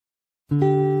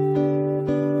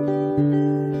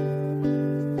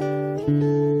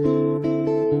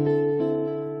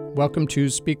Welcome to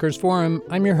Speakers Forum.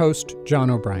 I'm your host, John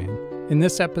O'Brien. In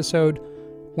this episode,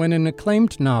 when an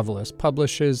acclaimed novelist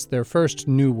publishes their first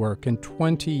new work in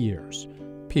 20 years,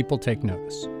 people take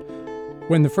notice.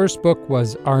 When the first book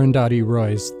was Arundhati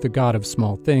Roy's The God of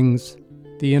Small Things,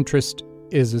 the interest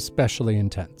is especially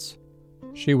intense.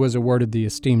 She was awarded the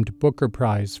esteemed Booker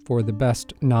Prize for the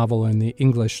best novel in the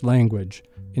English language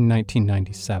in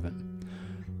 1997.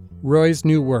 Roy's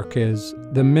new work is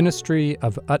The Ministry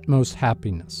of Utmost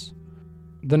Happiness.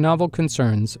 The novel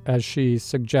concerns, as she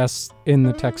suggests in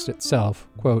the text itself,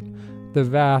 quote, the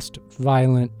vast,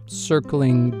 violent,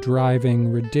 circling,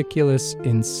 driving, ridiculous,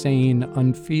 insane,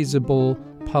 unfeasible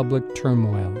public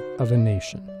turmoil of a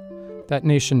nation. That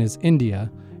nation is India,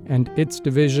 and its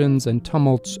divisions and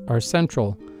tumults are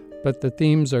central, but the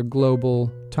themes are global,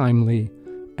 timely,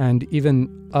 and even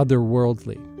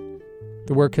otherworldly.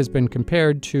 The work has been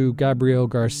compared to Gabriel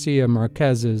Garcia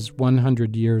Marquez's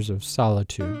 100 Years of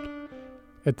Solitude.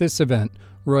 At this event,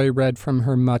 Roy read from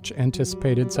her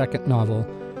much-anticipated second novel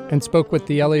and spoke with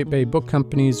the Elliott Bay Book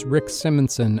Company's Rick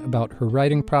Simonson about her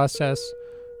writing process,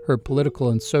 her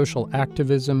political and social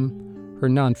activism, her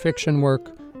nonfiction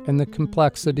work, and the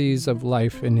complexities of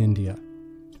life in India.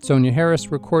 Sonya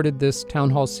Harris recorded this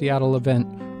Town Hall Seattle event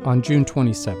on June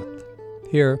 27th.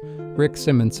 Here, Rick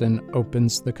Simonson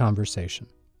opens the conversation.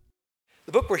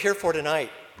 The book we're here for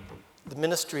tonight, The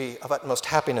Ministry of Utmost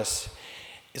Happiness,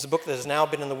 is a book that has now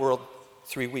been in the world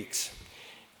 3 weeks.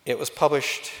 It was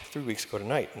published 3 weeks ago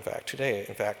tonight, today,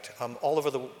 all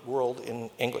over the world in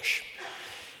English.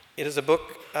 It is a book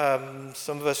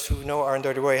some of us who know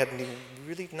Arundhati Roy hadn't even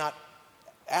really not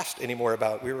asked any more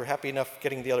about. We were happy enough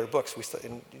getting the other books, but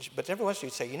every once in a while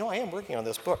you'd say, I am working on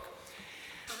this book.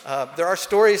 There are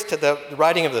stories to the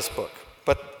writing of this book,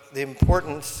 but the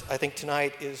importance, I think,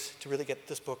 tonight is to really get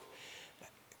this book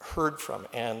heard from,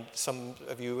 and some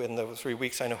of you in the 3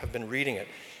 weeks I know have been reading it.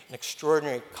 An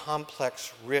extraordinary,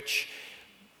 complex, rich,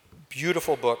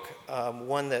 beautiful book,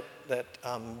 one that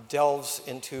delves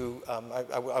into,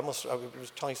 I was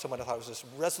telling someone I thought it was this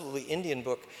resolutely Indian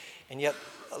book, and yet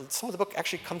some of the book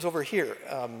actually comes over here,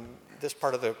 this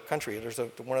part of the country. There's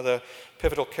one of the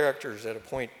pivotal characters at a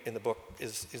point in the book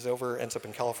ends up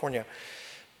in California.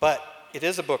 But it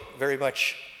is a book very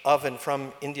much of and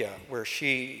from India, where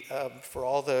she, for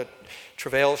all the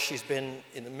travails she's been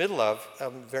in the middle of,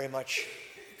 very much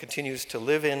continues to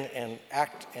live in and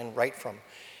act and write from.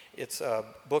 It's a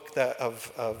book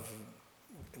of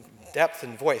depth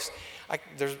and voice.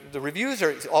 The reviews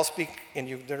all speak, and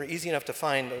they're easy enough to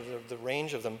find, the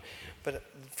range of them. But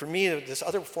for me, this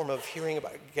other form of hearing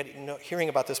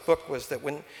about this book was that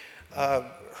when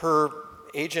her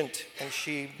agent and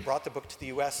she brought the book to the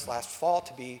U.S. last fall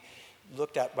to be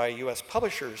looked at by U.S.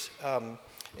 publishers,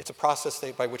 it's a process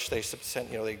by which they send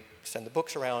the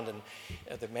books around and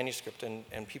the manuscript,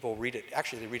 and people read it.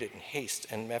 Actually, they read it in haste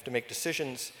and have to make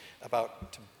decisions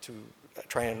about to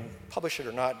try and publish it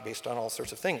or not based on all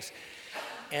sorts of things.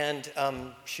 And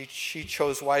she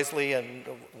chose wisely, and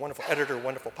a wonderful editor,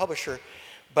 wonderful publisher.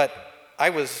 But I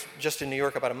was just in New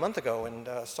York about a month ago and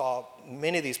saw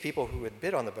many of these people who had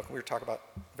bid on the book. We were talking about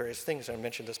various things, and I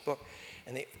mentioned this book.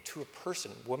 And they, to a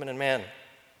person, woman and man,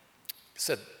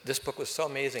 said this book was so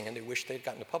amazing and they wished they'd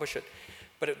gotten to publish it.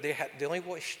 But they only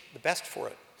wished the best for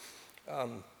it,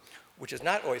 which is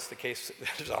not always the case.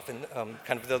 There's often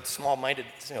kind of the small-minded,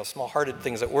 small-hearted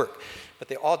things at work. But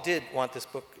they all did want this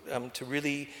book to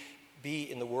really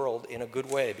be in the world in a good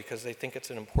way, because they think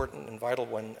it's an important and vital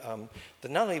one.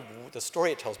 Not only the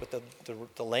story it tells, but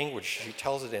the language she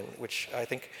tells it in, which I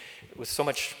think was so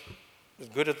much as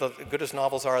good as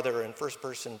novels are that are in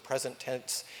first-person, present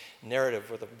tense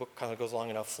narrative, where the book kind of goes along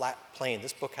in a flat plane.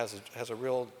 This book has a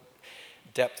real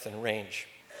depth and range.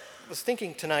 I was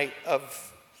thinking tonight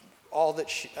of all that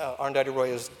Arundhati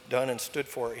Roy has done and stood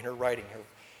for in her writing,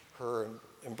 her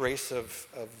embrace of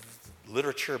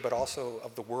literature, but also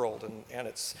of the world and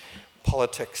its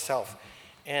politic self.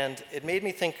 And it made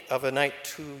me think of a night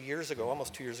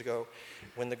almost 2 years ago,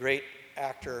 when the great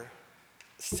actor,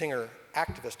 singer,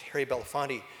 activist Harry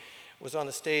Belafonte was on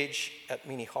the stage at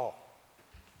Meany Hall.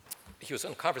 He was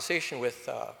in conversation with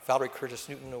Valerie Curtis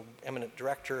Newton, an eminent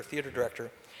theater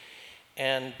director,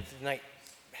 and the night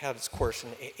had its course.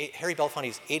 And Harry Belafonte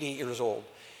is 88 years old.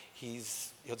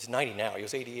 He's 90 now. He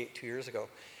was 88 2 years ago.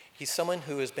 He's someone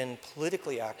who has been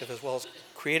politically active as well as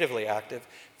creatively active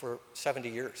for 70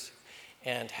 years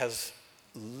and has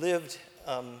lived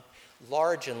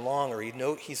large and long, or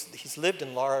he's lived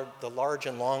in the large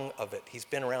and long of it. He's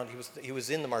been around. He was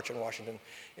in the March on Washington.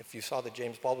 If you saw the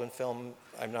James Baldwin film,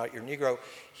 I'm Not Your Negro,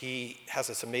 he has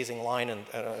this amazing line and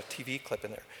a TV clip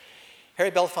in there.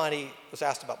 Harry Belafonte was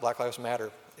asked about Black Lives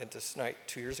Matter at this night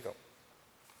 2 years ago.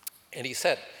 And he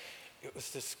said it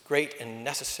was this great and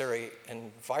necessary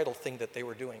and vital thing that they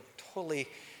were doing, totally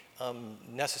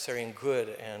necessary and good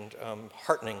and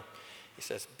heartening. He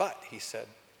says, but, he said,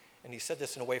 and he said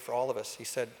this in a way for all of us, he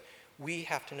said, we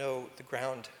have to know the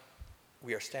ground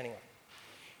we are standing on.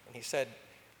 And he said,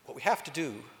 what we have to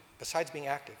do, besides being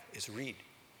active, is read.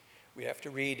 We have to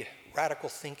read radical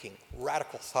thinking,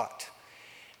 radical thought.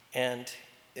 And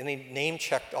he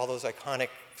name-checked all those iconic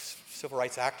civil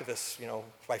rights activists,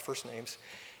 by first names.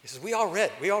 He says, we all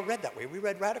read that way. We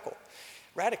read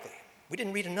radically. We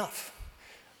didn't read enough.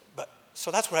 So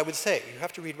that's what I would say. You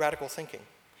have to read radical thinking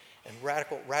and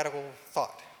radical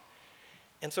thought.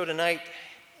 And so tonight,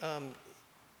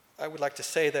 I would like to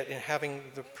say that in having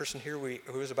the person here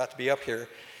who is about to be up here,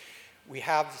 we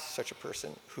have such a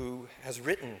person who has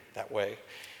written that way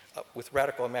with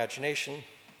radical imagination,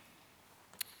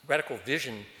 radical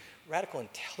vision, radical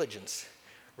intelligence,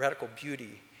 radical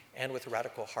beauty, and with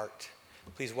radical heart.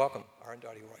 Please welcome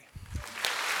Arundhati Roy.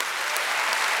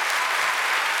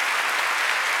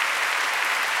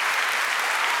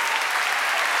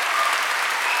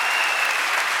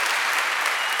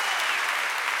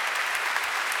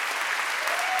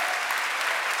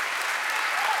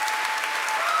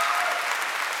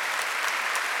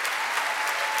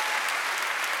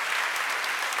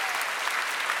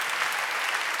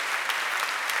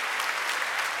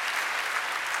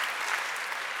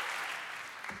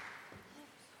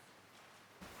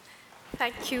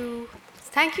 Thank you.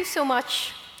 Thank you so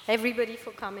much, everybody,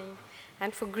 for coming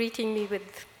and for greeting me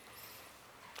with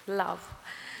love.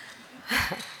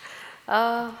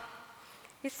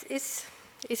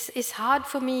 It's hard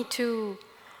for me to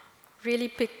really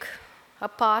pick a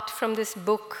part from this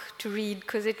book to read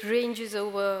because it ranges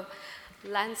over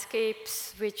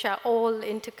landscapes which are all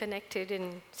interconnected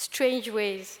in strange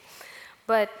ways.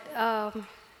 But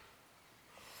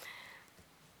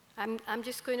I'm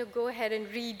just going to go ahead and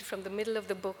read from the middle of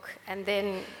the book, and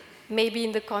then maybe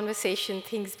in the conversation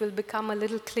things will become a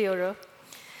little clearer.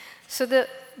 So the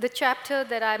chapter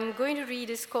that I'm going to read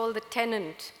is called The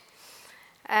Tenant.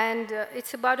 And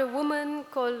it's about a woman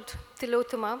called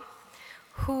Tilotoma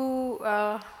who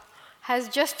has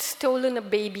just stolen a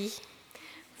baby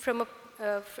from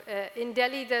in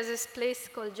Delhi. There's this place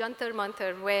called Jantar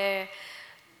Mantar where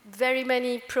very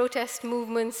many protest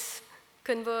movements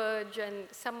converge, and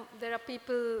there are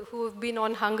people who have been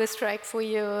on hunger strike for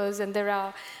years, and there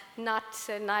are nuts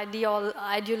and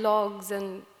ideologues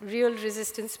and real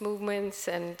resistance movements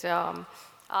and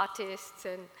artists.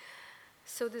 And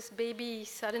so this baby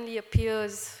suddenly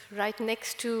appears right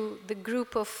next to the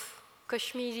group of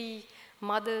Kashmiri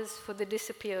mothers for the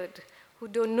disappeared who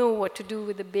don't know what to do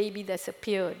with the baby that's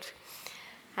appeared.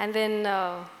 And then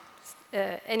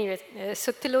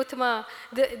so Tilotoma,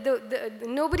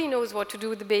 nobody knows what to do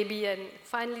with the baby, and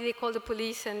finally they call the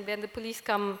police, and when the police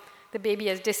come, the baby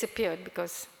has disappeared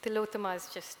because Tilotoma has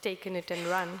just taken it and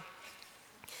run.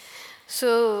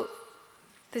 So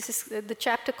this is the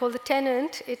chapter called The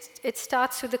Tenant. It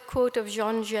starts with a quote of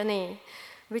Jean Genet,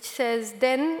 which says,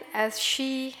 "Then, as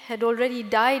she had already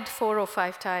died 4 or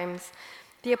 5 times,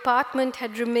 the apartment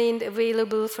had remained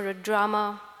available for a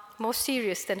drama more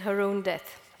serious than her own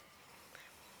death.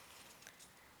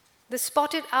 The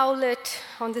spotted owlet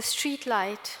on the street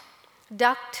light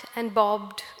ducked and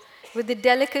bobbed with the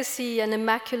delicacy and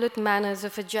immaculate manners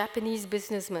of a Japanese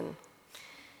businessman.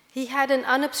 He had an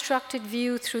unobstructed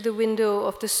view through the window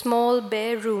of the small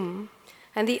bare room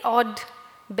and the odd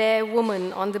bare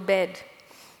woman on the bed.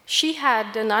 She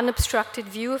had an unobstructed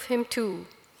view of him too.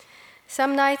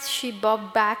 Some nights she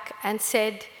bobbed back and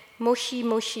said, 'Moshi,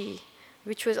 moshi,'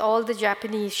 which was all the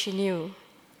Japanese she knew.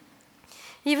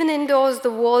 Even indoors, the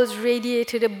walls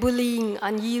radiated a bullying,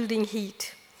 unyielding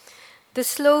heat. The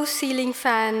slow ceiling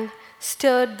fan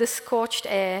stirred the scorched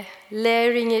air,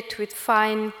 layering it with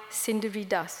fine, cindery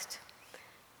dust.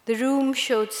 The room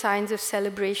showed signs of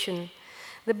celebration.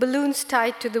 The balloons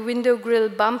tied to the window grill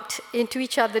bumped into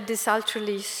each other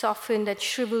desultorily, softened and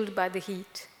shriveled by the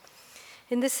heat.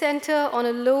 In the center, on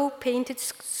a low painted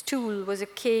stool, was a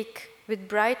cake with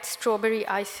bright strawberry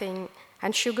icing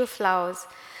and sugar flowers,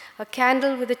 a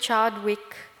candle with a charred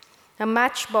wick, a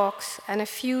matchbox, and a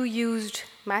few used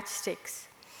matchsticks.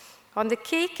 On the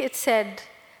cake it said,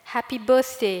 'Happy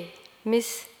birthday,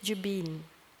 Miss Jubin.'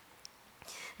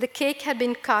 The cake had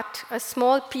been cut, a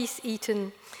small piece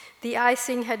eaten, The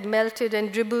icing had melted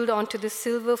and dribbled onto the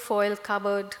silver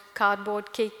foil-covered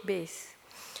cardboard cake base.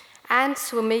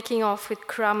 Ants were making off with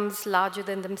crumbs larger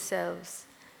than themselves.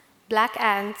 Black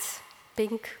ants,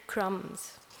 pink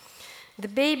crumbs. The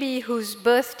baby, whose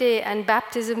birthday and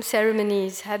baptism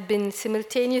ceremonies had been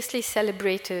simultaneously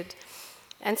celebrated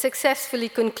and successfully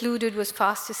concluded, was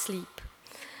fast asleep.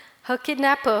 Her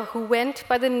kidnapper, who went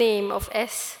by the name of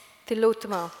S.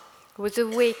 Tilotama, was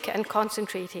awake and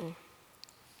concentrating.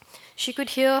 She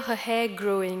could hear her hair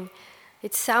growing.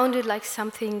 It sounded like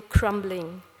something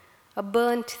crumbling, a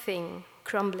burnt thing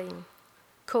crumbling,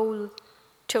 coal,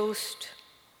 toast,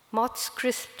 moths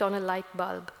crisped on a light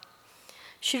bulb.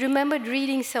 She remembered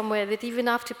reading somewhere that even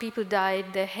after people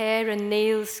died, their hair and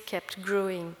nails kept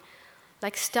growing,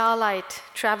 like starlight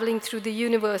traveling through the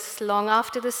universe long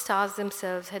after the stars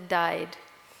themselves had died,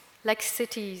 like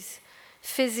cities,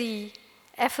 fizzy,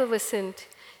 effervescent,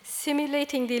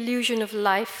 simulating the illusion of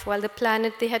life while the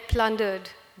planet they had plundered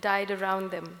died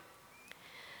around them.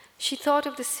 She thought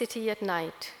of the city at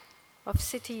night, of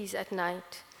cities at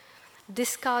night,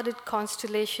 discarded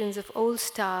constellations of old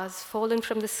stars fallen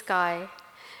from the sky,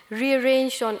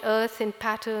 rearranged on earth in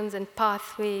patterns and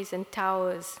pathways and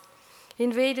towers,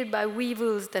 invaded by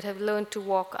weevils that have learned to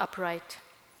walk upright.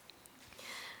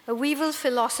 A weevil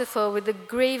philosopher with a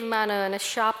grave manner and a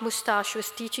sharp mustache was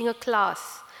teaching a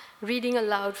class, reading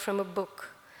aloud from a book,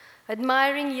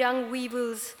 admiring young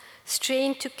weevils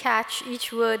strained to catch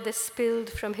each word that spilled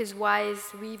from his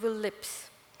wise weevil lips.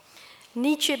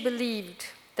 Nietzsche believed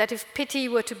that if pity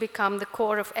were to become the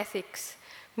core of ethics,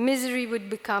 misery would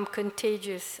become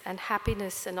contagious and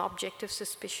happiness an object of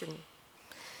suspicion.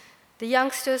 The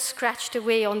youngsters scratched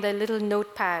away on their little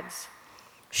notepads.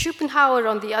 Schopenhauer,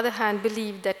 on the other hand,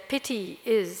 believed that pity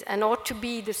is and ought to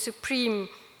be the supreme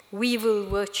weevil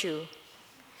virtue.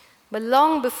 But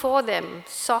long before them,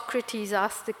 Socrates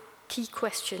asked the key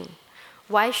question: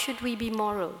 why should we be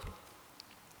moral?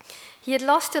 He had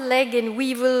lost a leg in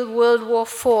Weevil World War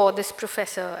IV, this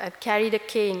professor, and carried a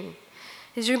cane.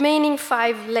 His remaining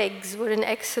 5 legs were in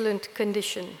excellent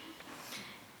condition.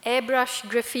 Airbrush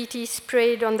graffiti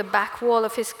sprayed on the back wall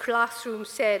of his classroom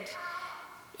said,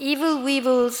 "Evil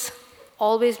weevils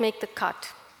always make the cut."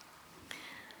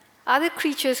 Other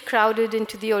creatures crowded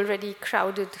into the already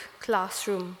crowded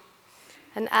classroom.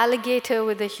 An alligator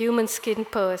with a human skin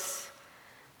purse,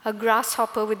 a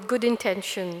grasshopper with good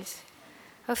intentions,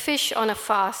 a fish on a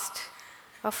fast,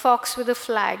 a fox with a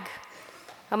flag,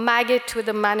 a maggot with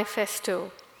a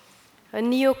manifesto, a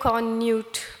neocon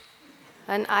newt,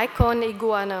 an icon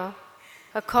iguana,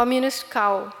 a communist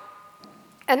cow,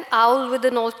 an owl with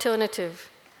an alternative,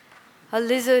 a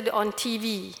lizard on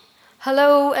TV.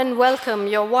 Hello and welcome.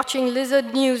 You're watching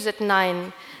Lizard News at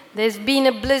 9. There's been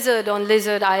a blizzard on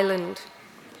Lizard Island.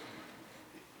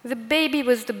 The baby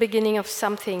was the beginning of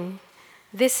something.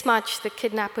 This much the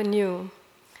kidnapper knew.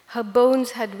 Her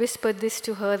bones had whispered this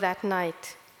to her that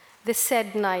night, the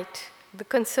said night, the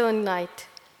concerned night,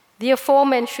 the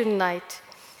aforementioned night,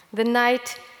 the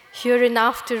night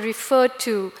hereinafter referred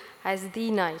to as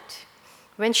the night,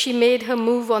 when she made her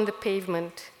move on the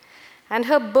pavement, and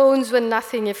her bones were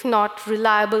nothing if not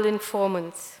reliable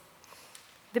informants.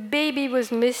 The baby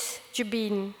was Miss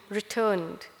Jabin,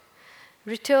 returned.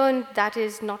 Returned, that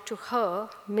is, not to her.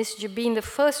 Miss Jabin the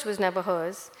first was never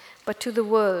hers, but to the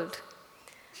world.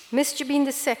 Miss Jabin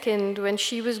the second, when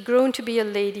she was grown to be a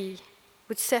lady,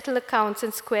 would settle accounts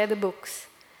and square the books.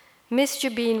 Miss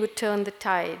Jabin would turn the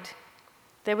tide.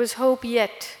 There was hope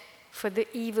yet for the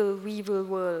evil weevil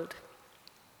world.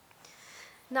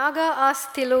 Naga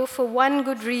asked Tilo for one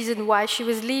good reason why she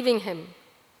was leaving him.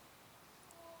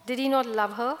 Did he not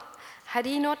love her? Had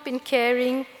he not been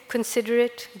caring,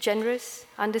 considerate, generous,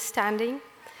 understanding?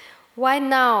 Why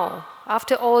now,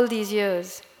 after all these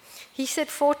years? He said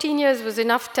 14 years was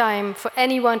enough time for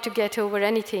anyone to get over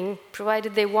anything,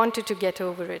 provided they wanted to get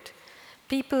over it.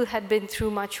 People had been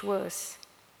through much worse.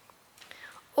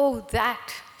 "Oh,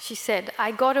 that," she said,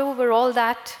 "I got over all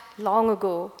that long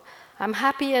ago. I'm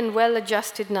happy and well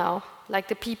adjusted now, like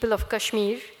the people of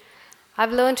Kashmir.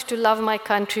 I've learned to love my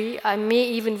country. I may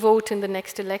even vote in the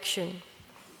next election."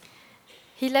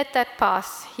 He let that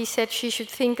pass. He said she should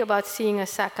think about seeing a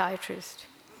psychiatrist.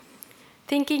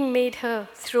 Thinking made her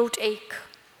throat ache.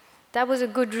 That was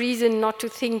a good reason not to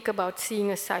think about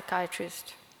seeing a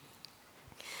psychiatrist.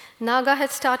 Naga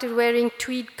had started wearing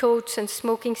tweed coats and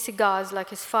smoking cigars like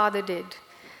his father did,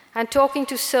 and talking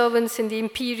to servants in the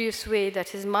imperious way that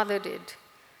his mother did.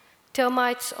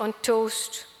 Termites on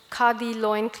toast, khadi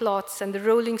loincloths, and the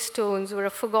Rolling Stones were a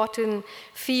forgotten,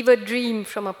 fevered dream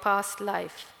from a past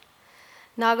life.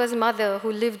 Naga's mother,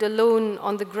 who lived alone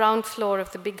on the ground floor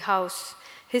of the big house,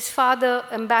 His father,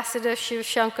 Ambassador Shiv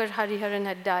Shankar Hariharan,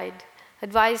 had died,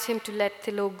 advised him to let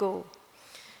Tilo go.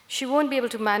 She won't be able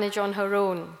to manage on her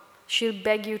own. She'll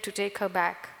beg you to take her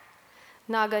back.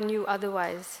 Naga knew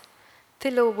otherwise.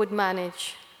 Tilo would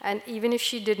manage, and even if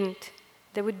she didn't,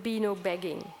 there would be no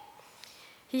begging.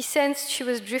 He sensed she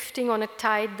was drifting on a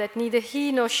tide that neither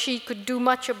he nor she could do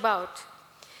much about.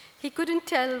 He couldn't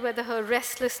tell whether her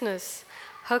restlessness,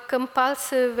 her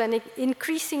compulsive and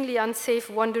increasingly unsafe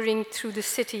wandering through the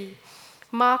city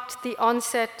marked the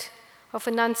onset of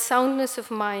an unsoundness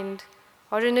of mind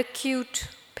or an acute,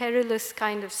 perilous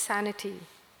kind of sanity.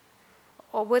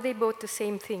 Or were they both the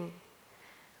same thing?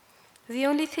 The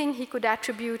only thing he could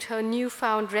attribute her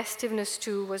newfound restiveness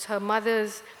to was her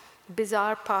mother's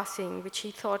bizarre passing, which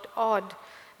he thought odd,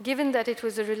 given that it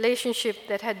was a relationship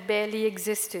that had barely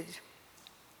existed.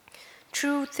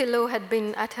 True, Tilo had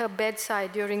been at her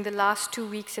bedside during the last 2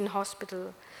 weeks in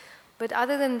hospital, but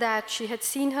other than that, she had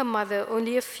seen her mother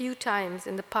only a few times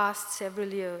in the past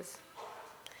several years.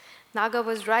 Naga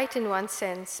was right in one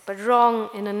sense, but wrong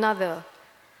in another.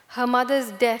 Her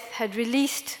mother's death had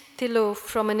released Tilo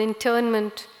from an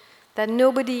internment that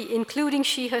nobody, including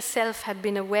she herself, had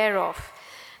been aware of,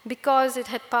 because it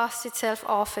had passed itself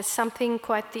off as something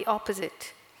quite the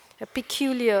opposite, a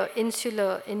peculiar,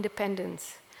 insular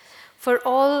independence. For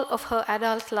all of her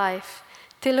adult life,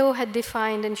 Tilo had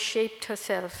defined and shaped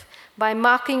herself by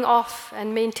marking off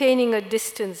and maintaining a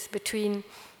distance between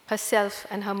herself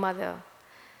and her mother.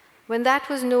 When that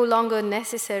was no longer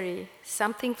necessary,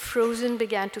 something frozen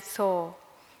began to thaw,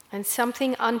 and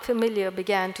something unfamiliar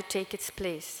began to take its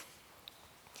place.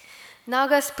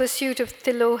 Naga's pursuit of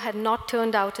Tilo had not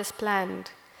turned out as planned.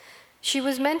 She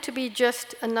was meant to be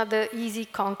just another easy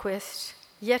conquest,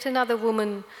 yet another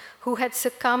woman who had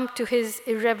succumbed to his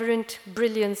irreverent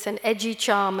brilliance and edgy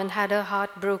charm and had her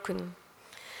heart broken.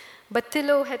 But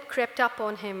Tilo had crept up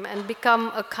on him and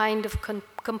become a kind of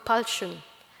compulsion,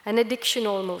 an addiction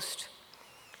almost.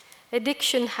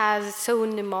 Addiction has its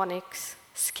own mnemonics: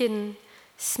 skin,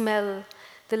 smell,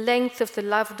 the length of the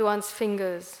loved one's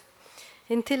fingers.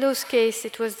 In Tilo's case,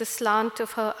 it was the slant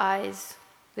of her eyes,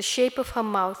 the shape of her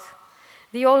mouth,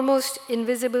 the almost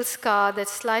invisible scar that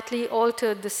slightly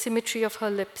altered the symmetry of her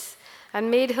lips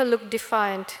and made her look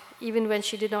defiant even when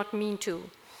she did not mean to,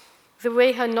 the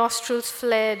way her nostrils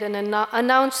flared and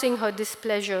announcing her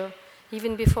displeasure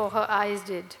even before her eyes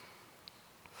did,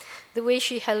 the way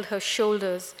she held her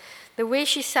shoulders, the way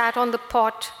she sat on the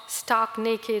pot, stark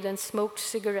naked, and smoked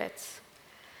cigarettes.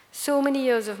 So many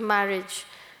years of marriage,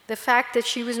 the fact that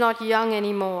she was not young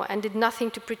anymore and did nothing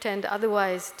to pretend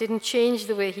otherwise didn't change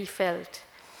the way he felt,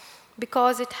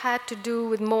 because it had to do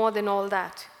with more than all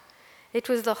that. It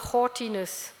was the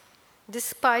haughtiness,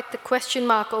 despite the question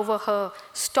mark over her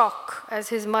stock, as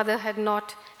his mother had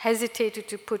not hesitated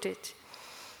to put it.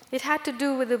 It had to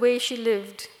do with the way she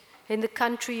lived in the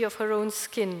country of her own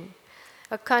skin,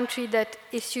 a country that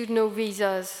issued no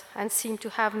visas and seemed to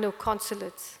have no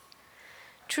consulates.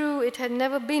 True, it had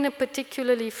never been a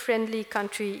particularly friendly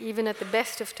country, even at the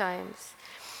best of times.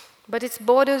 But its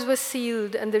borders were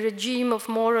sealed, and the regime of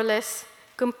more or less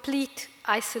complete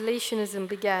isolationism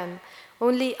began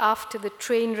only after the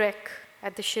train wreck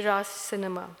at the Shiraz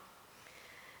cinema.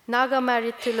 Naga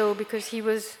married Tilo because he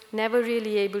was never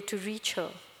really able to reach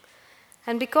her.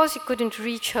 And because he couldn't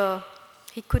reach her,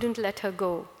 he couldn't let her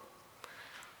go.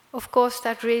 Of course,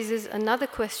 that raises another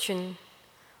question.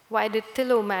 Why did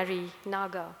Tilo marry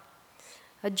Naga?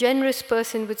 A generous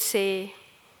person would say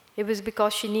it was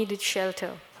because she needed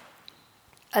shelter.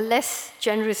 A less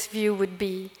generous view would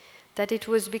be that it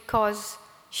was because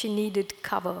she needed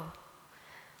cover.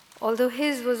 Although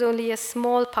his was only a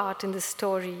small part in the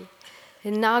story,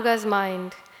 in Naga's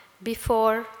mind,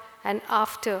 before and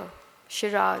after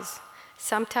Shiraz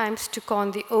sometimes took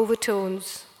on the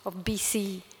overtones of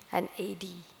BC and AD.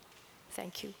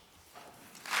 Thank you.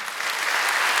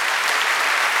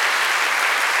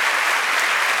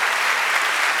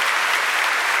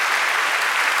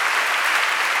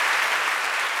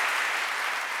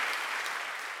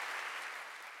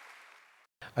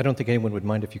 I don't think anyone would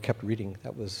mind if you kept reading.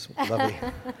 That was lovely.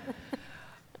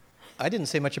 I didn't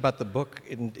say much about the book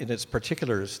in its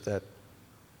particulars, that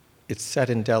it's set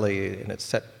in Delhi and it's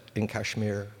set in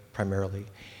Kashmir primarily,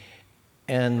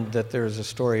 and that there's a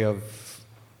story of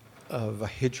a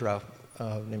hijra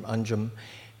named Anjum.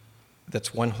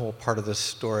 That's one whole part of this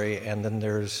story, and then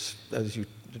there's, as you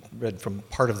read from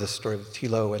part of this story, with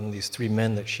Tilo and these three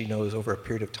men that she knows over a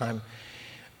period of time.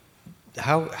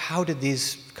 How did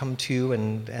these come to you,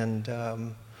 and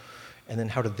then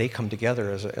how did they come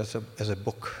together as a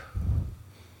book?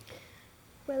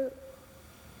 Well,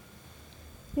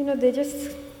 they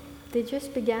just they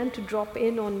just began to drop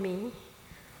in on me,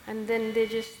 and then they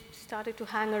just started to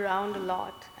hang around a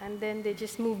lot, and then they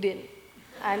just moved in,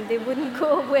 and they wouldn't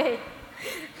go away.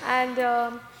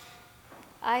 And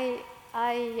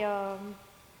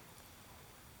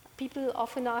people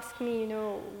often ask me,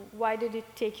 why did it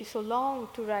take you so long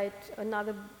to write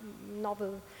another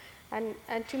novel? And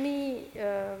to me,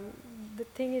 the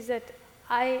thing is that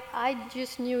I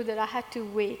just knew that I had to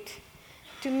wait.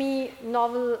 To me,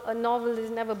 a novel is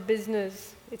never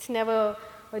business. It's never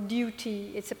a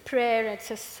duty. It's a prayer.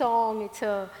 It's a song.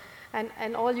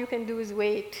 And all you can do is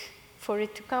wait for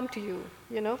it to come to you.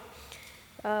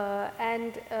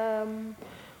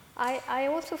 I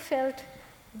also felt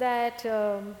that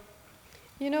I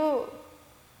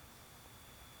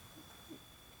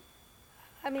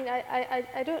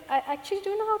actually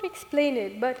don't know how to explain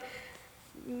it, but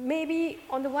maybe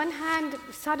on the one hand,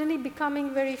 suddenly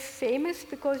becoming very famous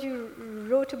because you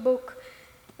wrote a book,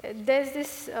 there's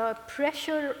this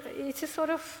pressure. It's a sort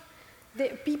of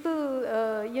people,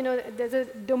 there's a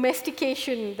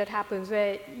domestication that happens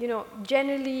where,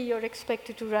 generally you're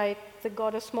expected to write the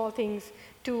God of Small Things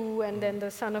 2 and then the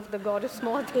Son of the God of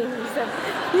Small Things.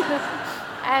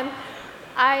 And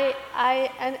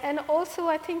also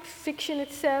I think fiction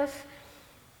itself,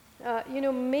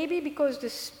 maybe because the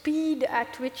speed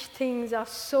at which things are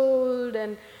sold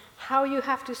and how you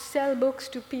have to sell books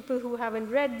to people who haven't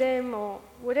read them or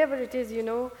whatever it is,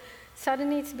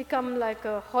 suddenly it's become like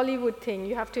a Hollywood thing.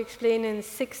 You have to explain in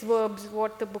 6 verbs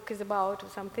what the book is about or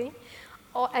something.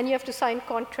 And you have to sign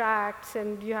contracts,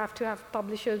 and you have to have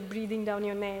publishers breathing down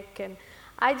your neck. And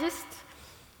I just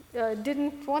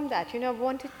didn't want that.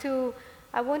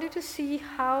 I wanted to see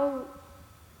how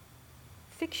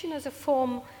fiction as a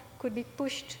form could be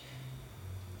pushed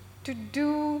to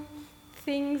do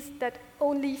things that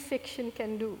only fiction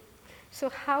can do. So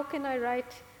how can I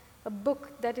write a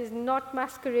book that is not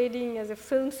masquerading as a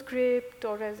film script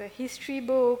or as a history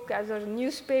book, as a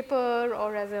newspaper,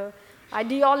 or as an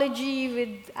ideology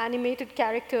with animated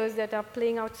characters that are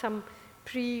playing out some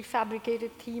prefabricated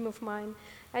theme of mine?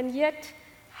 And yet,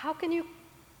 how can you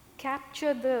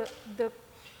capture the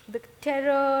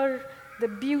terror, the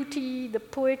beauty, the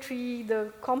poetry,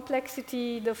 the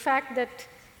complexity, the fact that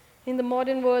in the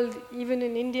modern world, even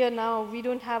in India now, we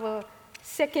don't have a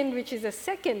second which is a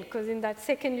second, because in that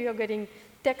second you're getting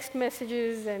text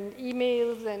messages and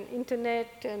emails and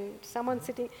internet and someone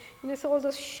sitting, so all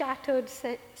those shattered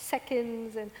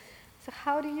seconds. And so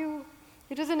how do you,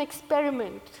 it was an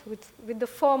experiment with the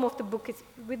form of the book,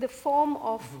 with the form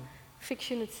of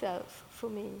fiction itself for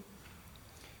me.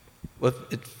 Well,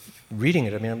 reading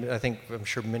it, I'm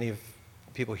sure many of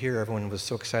people here, everyone was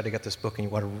so excited to get this book and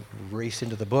you want to race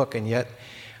into the book, and yet,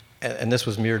 and this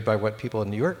was mirrored by what people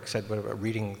in New York said about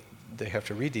reading, they have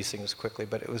to read these things quickly,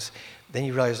 but it was, then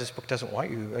you realize this book doesn't want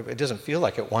you, it doesn't feel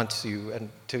like it wants you and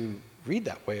to read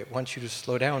that way. It wants you to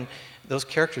slow down. Those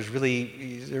characters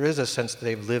really, there is a sense that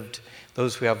they've lived,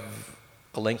 those who have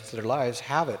a length to their lives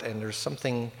have it, and there's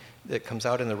something that comes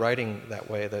out in the writing that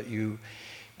way that you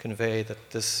convey that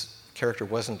this character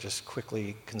wasn't just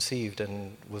quickly conceived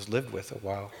and was lived with a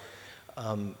while.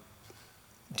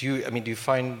 Do you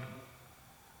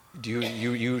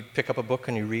pick up a book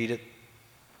and you read it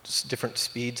different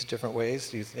speeds, different ways,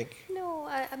 do you think? No,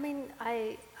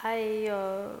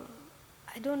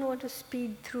 I don't want to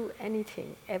speed through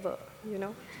anything ever,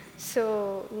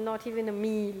 So not even a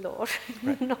meal or,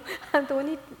 right. The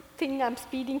only thing I'm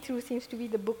speeding through seems to be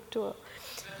the book tour,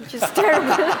 which is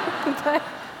terrible.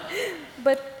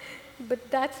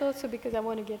 But that's also because I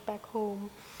want to get back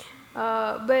home.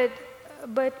 But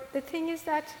the thing is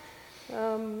that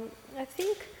I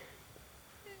think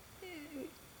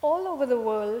all over the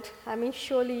world,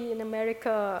 surely in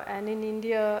America and in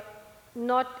India,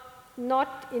 not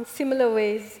in similar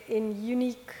ways, in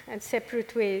unique and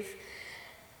separate ways,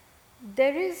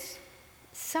 there is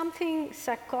something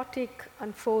psychotic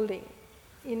unfolding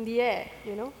in the air,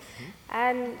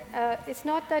 And it's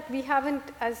not that we haven't,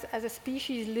 as a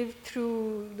species, lived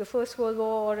through the First World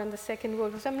War and the Second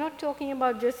World War. So I'm not talking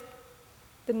about just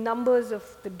the numbers of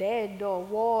the dead or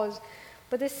wars,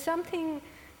 but there's something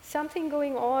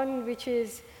going on which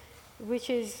is,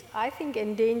 I think,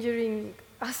 endangering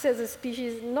us as a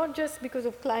species, not just because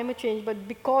of climate change, but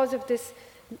because of this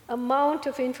amount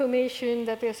of information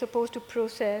that we are supposed to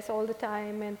process all the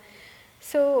time. And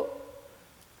so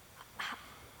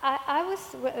I was,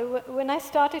 when I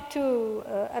started to,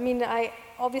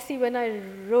 obviously when I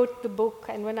wrote the book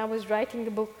and when I was writing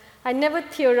the book, I never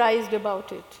theorized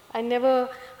about it. I never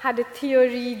had a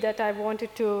theory that I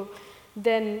wanted to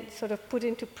then sort of put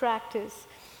into practice.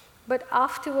 But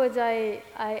afterwards, I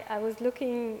was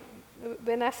looking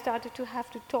when I started to have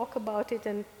to talk about it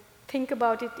and think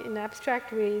about it in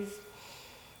abstract ways,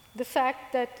 the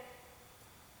fact that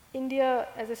India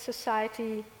as a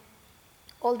society,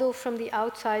 although from the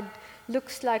outside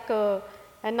looks like a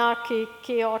anarchic,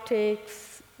 chaotic,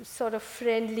 sort of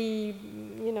friendly,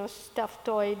 stuffed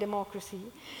toy democracy,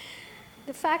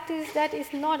 the fact is that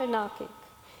it's not anarchic.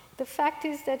 The fact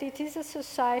is that it is a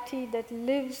society that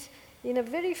lives in a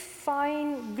very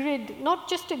fine grid, not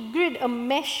just a grid, a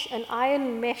mesh, an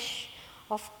iron mesh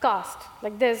of caste.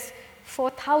 Like there's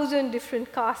 4,000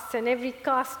 different castes, and every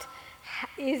caste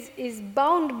is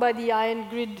bound by the iron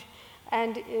grid,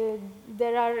 and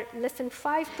there are less than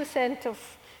 5%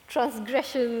 of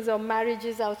transgressions or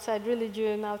marriages outside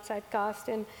religion, outside caste,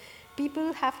 and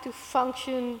people have to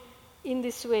function in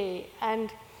this way.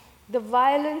 And the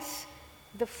violence,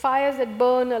 the fires that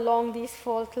burn along these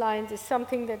fault lines is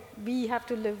something that we have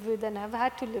to live with and have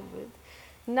had to live with.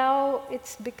 Now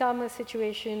it's become a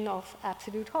situation of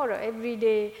absolute horror. Every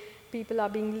day people are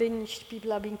being lynched,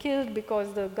 people are being killed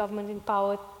because the government in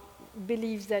power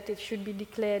believes that it should be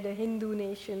declared a Hindu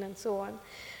nation and so on.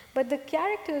 But the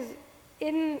characters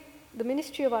in the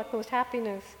Ministry of Utmost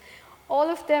Happiness, all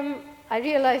of them, I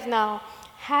realize now,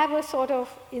 have a sort of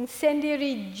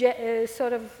incendiary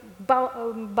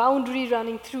boundary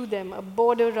running through them, a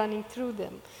border running through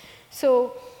them.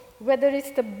 So whether it's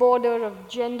the border of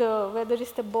gender, whether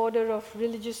it's the border of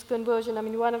religious conversion, I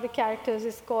mean, one of the characters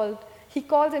is he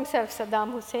calls himself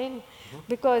Saddam Hussein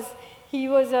because he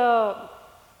is a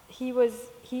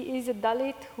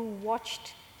Dalit who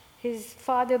watched his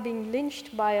father being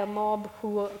lynched by a mob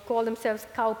who call themselves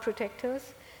cow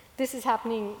protectors. This is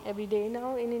happening every day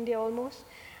now in India almost.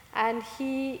 And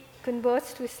he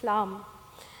converts to Islam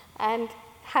and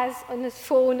has on his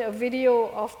phone a video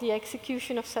of the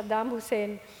execution of Saddam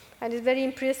Hussein and is very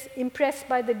impressed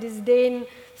by the disdain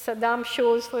Saddam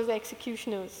shows for his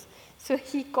executioners. So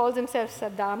he calls himself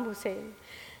Saddam Hussein.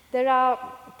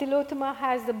 Tilotoma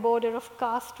has the border of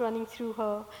caste running through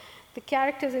her. The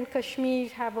characters in Kashmir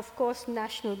have, of course,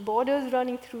 national borders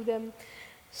running through them.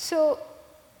 So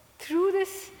through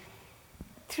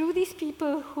these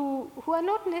people who are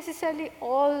not necessarily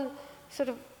all sort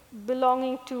of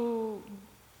belonging to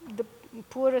the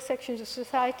poorer sections of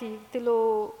society,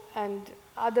 Tilo and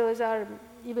others are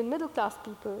even middle-class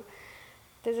people,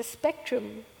 there's a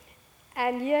spectrum.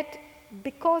 And yet,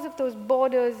 because of those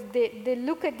borders, they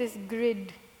look at this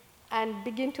grid and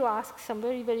begin to ask some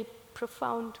very, very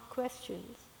profound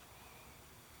questions.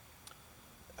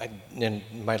 In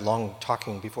my long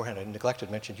talking beforehand, I neglected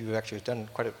to mention you actually have done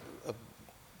quite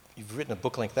you've written a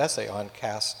book-length essay on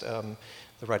caste, the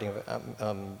writing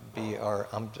of B.R.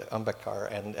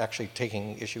 Ambedkar, and actually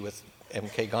taking issue with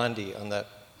M.K. Gandhi on that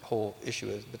whole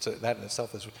issue. That in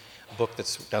itself is a book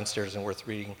that's downstairs and worth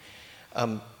reading.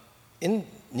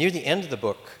 Near the end of the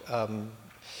book,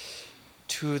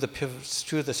 two of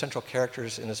the central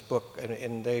characters in this book,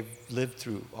 and they've lived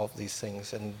through all these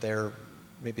things, and they're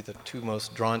maybe the two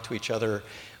most drawn to each other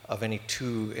of any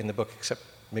two in the book, except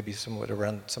maybe somewhat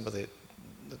around some of the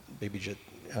maybe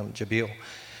Jabil.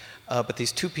 But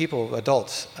these two people,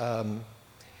 adults,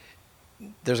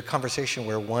 there's a conversation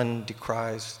where one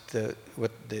decries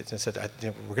what they said,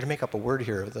 we're going to make up a word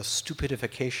here, the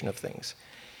stupidification of things.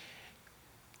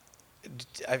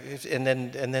 And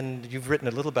then you've written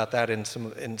a little about that in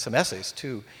some essays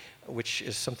too, which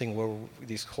is something where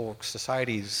these whole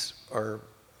societies are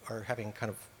having kind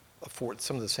of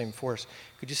some of the same force.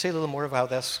 Could you say a little more about how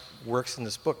that works in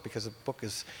this book? Because the book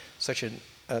is such an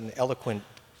eloquent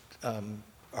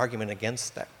argument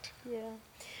against that. Yeah.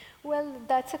 Well,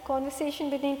 that's a conversation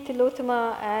between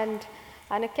Tilotoma and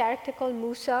a character called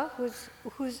Musa, who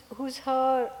was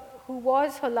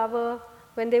her lover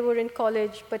when they were in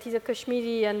college, but he's a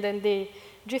Kashmiri, and then they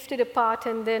drifted apart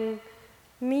and then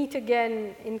meet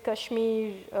again in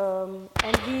Kashmir.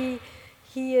 And he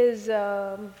is,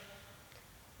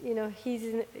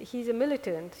 he's a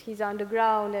militant. He's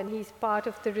underground, and he's part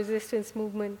of the resistance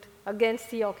movement against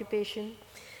the occupation.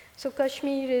 So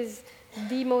Kashmir is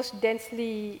the most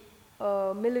densely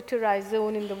militarized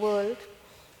zone in the world.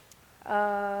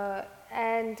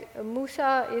 And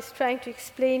Musa is trying to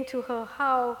explain to her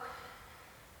how.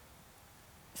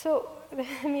 So,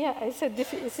 I said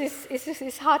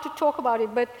it's hard to talk about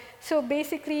it, but so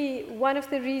basically one of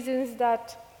the reasons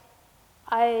that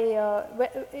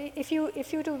if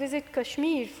you to visit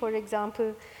Kashmir, for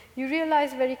example, you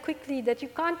realize very quickly that you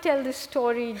can't tell this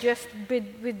story just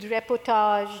with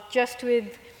reportage, just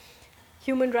with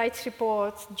human rights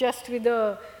reports, just with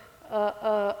a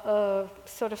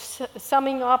sort of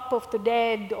summing up of the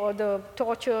dead or the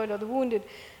tortured or the wounded.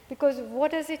 Because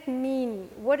what does it mean?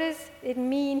 What does it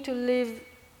mean to live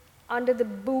under the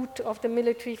boot of the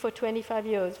military for 25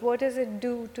 years? What does it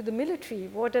do to the military?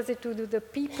 What does it do to the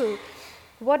people?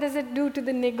 What does it do to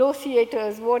the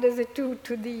negotiators? What does it do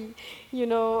to the,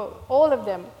 all of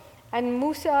them? And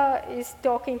Musa is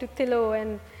talking to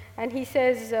Thilo, and he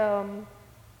says,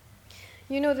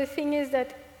 the thing is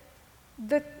that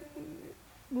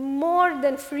more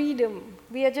than freedom,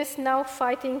 we are just now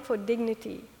fighting for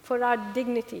dignity, for our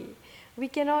dignity. We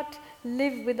cannot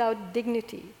live without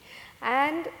dignity.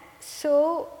 And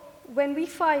so when we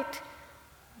fight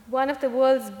one of the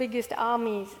world's biggest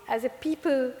armies, as a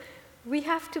people, we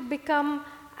have to become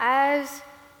as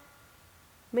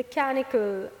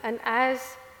mechanical and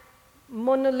as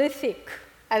monolithic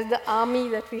as the army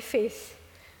that we face.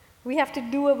 We have to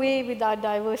do away with our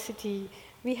diversity.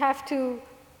 We have to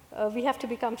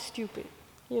become stupid,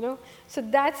 So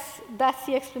that's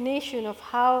the explanation of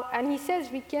how. And he says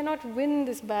we cannot win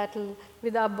this battle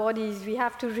with our bodies. We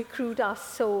have to recruit our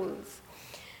souls.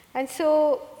 And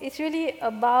so it's really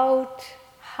about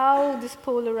how this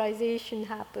polarization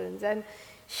happens. And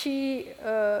she's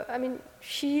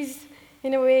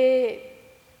in a way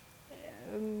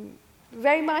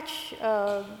very much,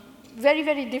 very,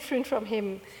 very different from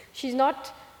him. She's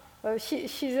not,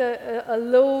 she's a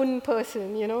lone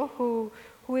person, who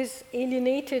is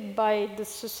alienated by the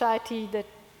society that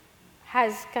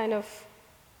has kind of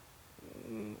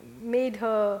made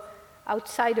her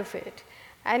outside of it.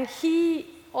 And he,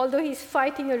 although he's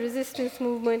fighting a resistance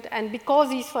movement, and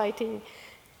because he's fighting,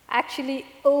 actually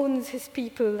owns his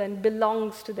people and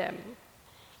belongs to them.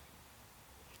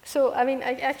 So,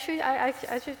 I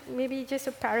should, maybe just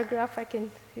a paragraph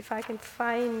if I can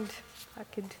find, I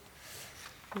could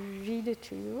read it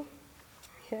to you.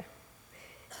 Yeah.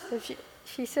 So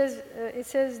she says, it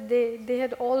says, they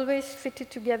had always fitted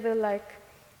together like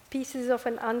pieces of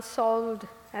an unsolved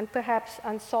and perhaps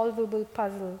unsolvable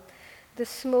puzzle. The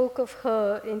smoke of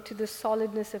her into the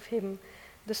solidness of him,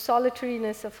 the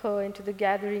solitariness of her into the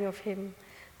gathering of him,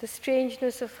 the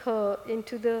strangeness of her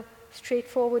into the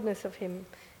straightforwardness of him,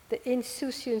 the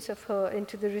insouciance of her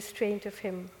into the restraint of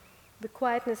him, the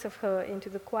quietness of her into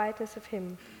the quietness of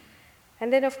him.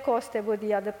 And then, of course, there were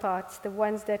the other parts, the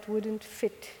ones that wouldn't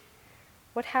fit.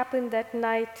 What happened that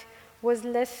night was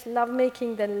less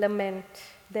lovemaking than lament.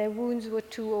 Their wounds were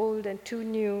too old and too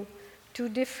new, too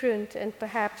different and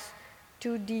perhaps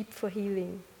too deep for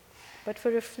healing. But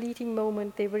for a fleeting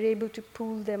moment, they were able to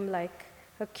pool them like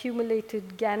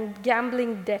accumulated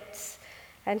gambling debts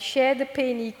and share the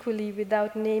pain equally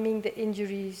without naming the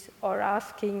injuries or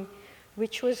asking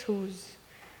which was whose.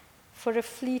 For a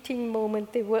fleeting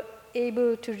moment, they were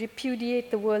able to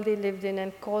repudiate the world they lived in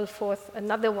and call forth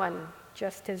another one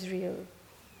just as real.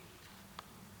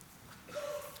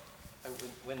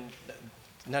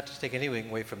 Not to take anything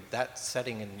away from that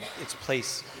setting and its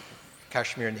place,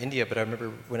 Kashmir in India, but I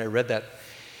remember when I read that,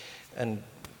 and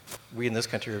we in this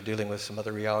country are dealing with some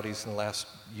other realities in the last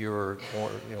year or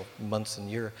more, months and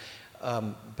year.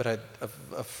 But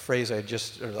a phrase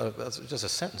just a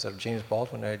sentence out of James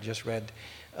Baldwin I had just read,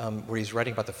 where he's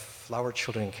writing about the flower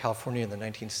children in California in the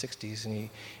 1960s,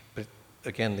 but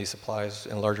again, this applies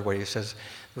in a larger way. He says,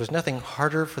 there was nothing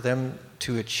harder for them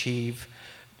to achieve,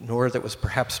 nor that was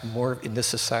perhaps more in this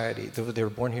society. They were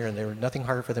born here, and there was nothing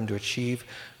harder for them to achieve,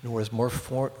 nor was more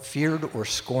feared or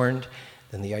scorned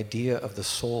than the idea of the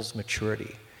soul's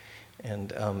maturity.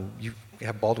 And you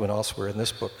have Baldwin elsewhere in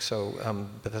this book, so,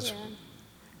 but that's... Yeah.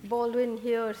 Baldwin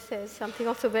here says something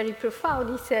also very profound.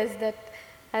 He says that,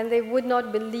 and they would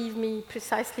not believe me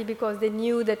precisely because they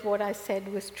knew that what I said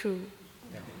was true.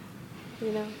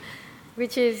 Yeah.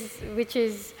 Which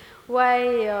is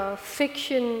why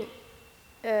fiction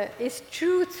is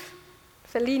truth.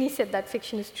 Fellini said that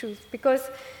fiction is truth,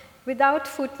 because without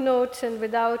footnotes and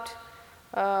without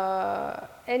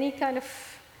any kind of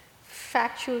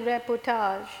factual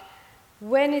reportage,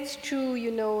 when it's true, you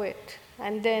know it,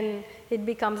 and then it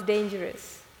becomes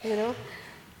dangerous, and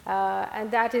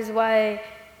that is why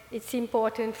it's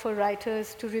important for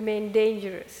writers to remain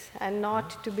dangerous and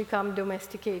not to become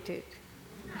domesticated.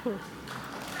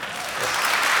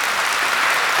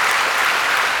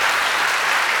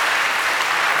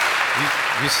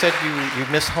 You said you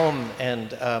miss home,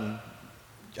 and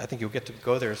I think you'll get to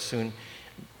go there soon.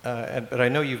 But I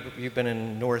know you've been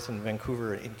in North and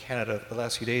Vancouver in Canada the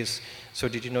last few days. So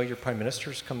did you know your Prime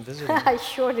Minister's come visit? I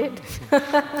sure did.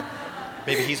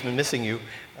 Maybe he's been missing you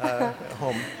at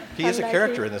home. He is a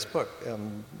character in this book,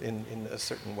 in a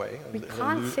certain way. We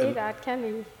can't say that, can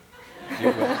we?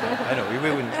 I know, we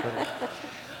wouldn't.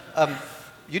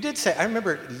 You did say, I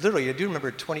remember, literally, I do remember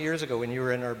 20 years ago when you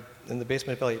were in the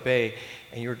basement of Elliott Bay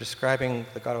and you were describing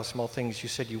The God of Small Things, you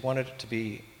said you wanted it to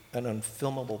be an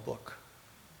unfilmable book.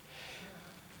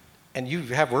 And you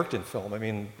have worked in film. I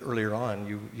mean, earlier on,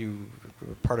 you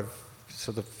were part of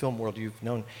the film world you've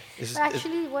known.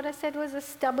 Actually, what I said was a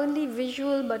stubbornly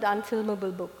visual but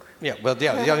unfilmable book. Yeah, well,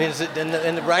 yeah. I mean,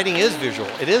 and the writing is visual.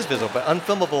 It is visual, but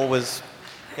unfilmable was,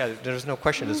 there's no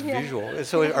question it's visual.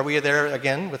 So are we there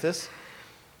again with this?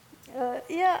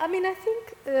 Yeah, I mean, I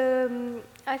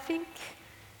think,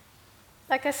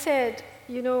 like I said,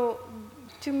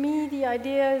 to me the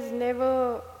idea is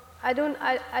never. I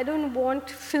don't want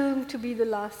film to be the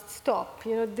last stop.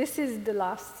 This is the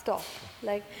last stop.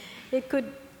 Like, it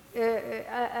could.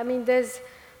 I mean, there's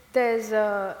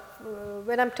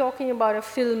when I'm talking about a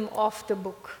film of the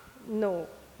book, no,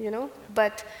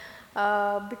 but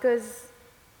because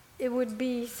it would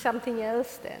be something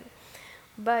else then.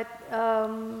 But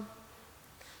I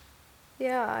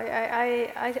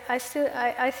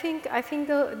think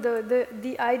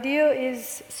the idea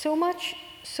is so much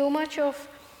of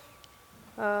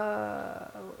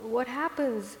what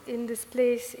happens in this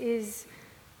place is,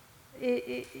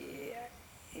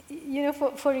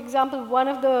 for example, one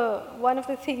of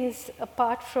the things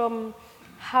apart from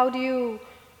how do you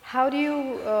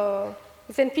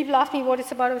when people ask me what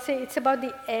it's about, I would say it's about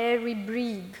the air we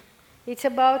breathe. It's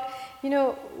about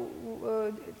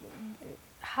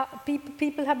how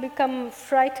people have become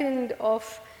frightened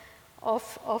of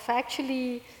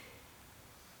actually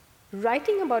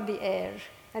writing about the air.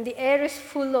 And the air is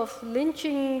full of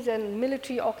lynchings and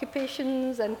military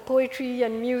occupations and poetry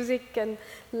and music and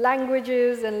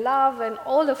languages and love and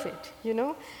all of it,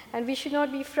 And we should not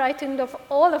be frightened of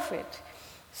all of it.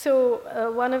 So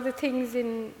one of the things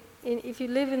if you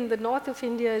live in the north of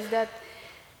India is that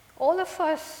all of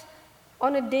us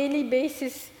on a daily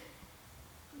basis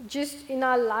just in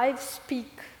our lives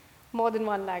speak more than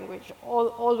one language,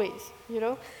 always,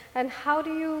 And how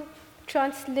do you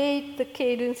translate the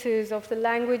cadences of the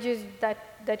languages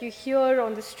that you hear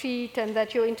on the street and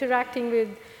that you're interacting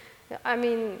with? I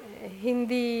mean,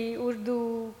 Hindi,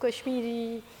 Urdu,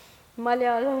 Kashmiri,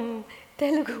 Malayalam,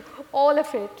 Telugu, all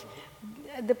of it,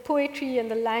 the poetry and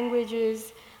the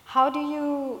languages. How do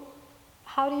you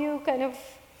kind of,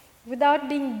 without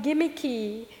being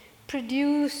gimmicky,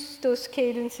 produce those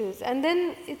cadences? And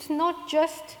then it's not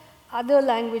just other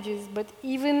languages, but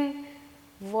even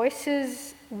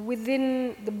voices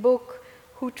within the book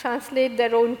who translate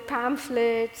their own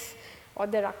pamphlets, or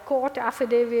there are court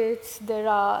affidavits, there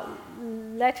are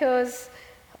letters,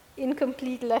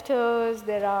 incomplete letters,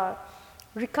 there are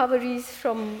recoveries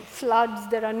from floods,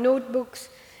 there are notebooks,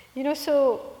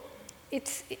 so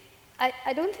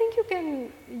I don't think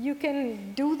you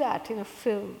can do that in a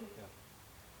film.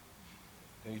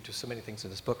 You do so many things in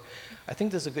this book. I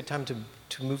think this is a good time to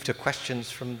move to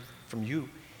questions from you.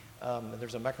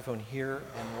 There's a microphone here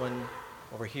and one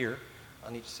over here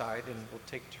on each side, and we'll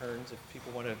take turns if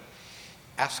people want to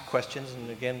ask questions. And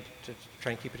again, to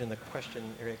try and keep it in the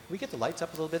question area. Can we get the lights up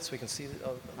a little bit so we can see a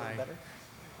little better?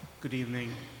 Good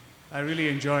evening. I really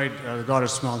enjoyed The God of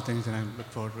Small Things, and I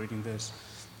look forward to reading this.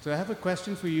 So I have a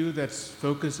question for you that's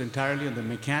focused entirely on the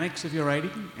mechanics of your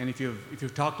writing, and if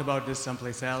you've talked about this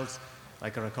someplace else,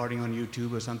 like a recording on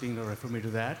YouTube or something, to refer me to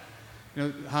that.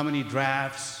 How many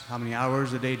drafts, how many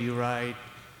hours a day do you write?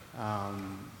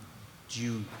 Do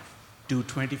you do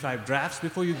 25 drafts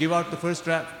before you give out the first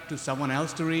draft to someone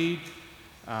else to read?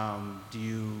 Do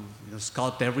you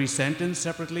sculpt every sentence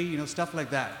separately? Stuff like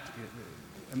that.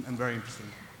 I'm very interested.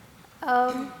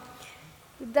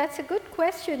 That's a good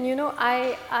question.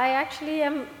 I actually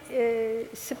am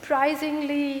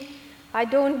surprisingly, I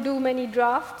don't do many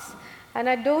drafts, and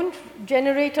I don't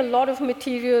generate a lot of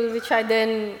material which I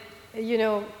then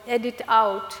edit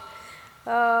out.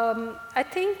 I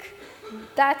think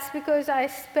that's because I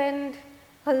spend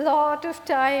a lot of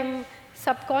time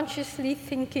subconsciously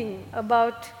thinking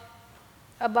about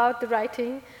the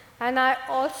writing, and I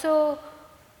also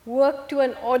work to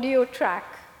an audio track.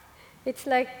 It's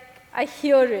like I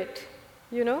hear it,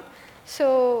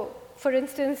 So, for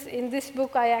instance, in this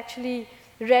book, I actually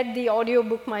read the audio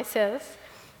book myself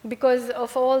because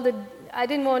of I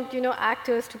didn't want,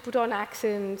 actors to put on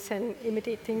accents and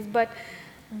imitate things, but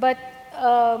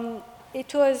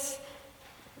it was,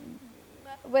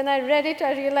 when I read it,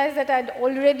 I realized that I'd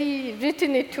already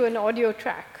written it to an audio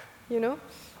track,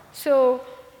 So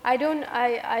I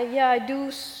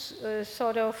do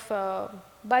sort of,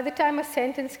 by the time a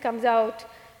sentence comes out,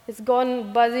 it's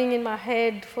gone buzzing in my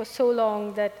head for so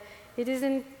long that it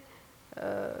isn't,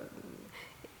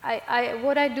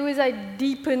 what I do is I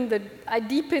deepen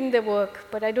the work,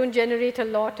 but I don't generate a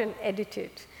lot and edit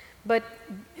it. But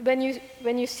when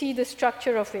you see the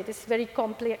structure of it, it's very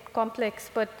complex,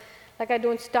 but like I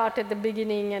don't start at the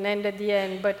beginning and end at the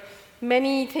end, but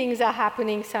many things are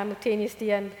happening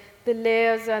simultaneously, and the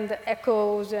layers and the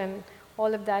echoes and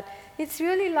all of that. It's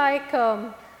really like,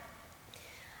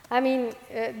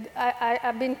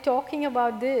 I've been talking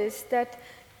about this, that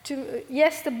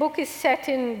yes, the book is set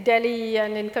in Delhi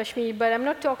and in Kashmir, but I'm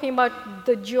not talking about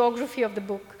the geography of the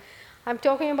book. I'm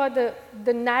talking about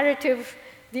the narrative.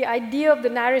 The idea of the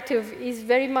narrative is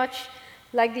very much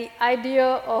like the idea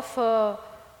of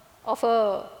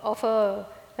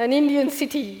an Indian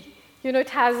city. It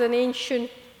has an ancient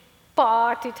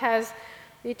part. It has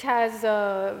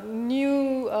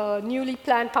newly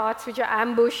planned parts which are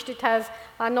ambushed. It has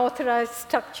unauthorized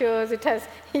structures. It has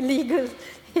illegal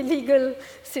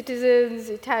citizens.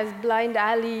 It has blind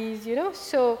alleys.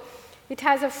 So it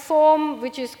has a form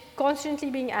which is constantly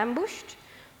being ambushed,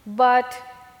 but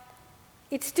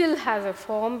it still has a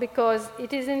form because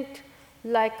it isn't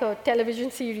like a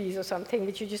television series or something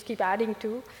which you just keep adding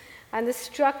to. And the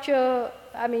structure,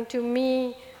 to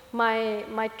me,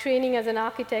 my training as an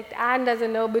architect and as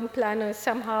an urban planner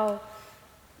somehow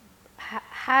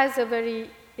has a very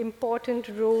important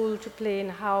role to play in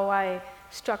how I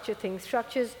structure things.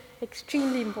 Structure is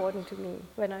extremely important to me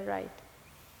when I write.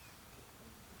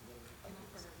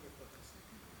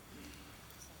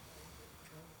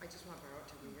 I just want Barbara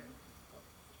to read it.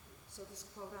 So this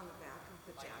quote on the back of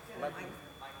the jacket.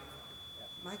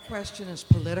 My question is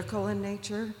political in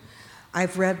nature.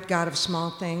 I've read God of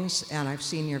Small Things, and I've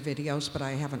seen your videos, but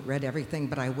I haven't read everything,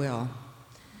 but I will,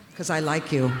 because I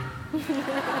like you.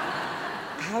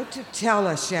 How to tell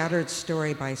a shattered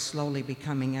story by slowly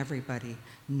becoming everybody?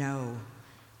 No,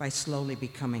 by slowly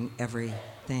becoming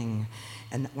everything.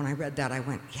 And when I read that, I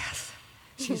went, yes,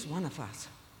 she's one of us.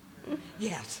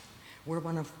 Yes,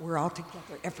 we're all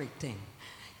together, everything.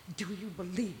 Do you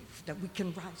believe that we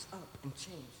can rise up and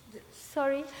change this?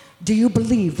 Sorry? Do you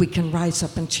believe we can rise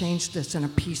up and change this in a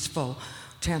peaceful,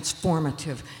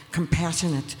 transformative,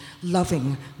 compassionate,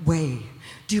 loving way?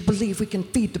 Do you believe we can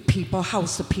feed the people,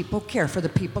 house the people, care for the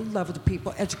people, love the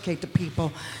people, educate the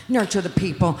people, nurture the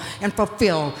people, and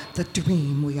fulfill the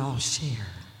dream we all share?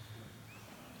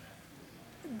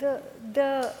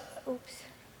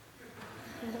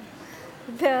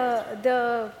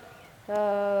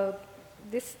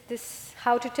 This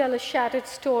how to tell a shattered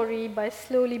story by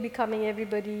slowly becoming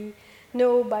everybody,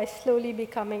 no, by slowly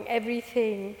becoming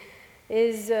everything,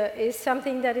 is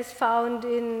something that is found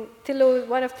in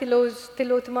one of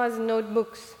Tilottama's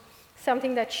notebooks,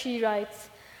 something that she writes.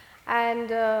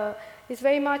 And it's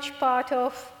very much part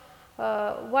of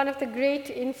one of the great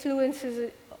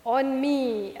influences on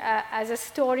me as a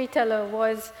storyteller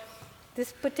was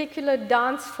this particular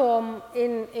dance form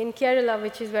in Kerala,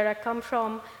 which is where I come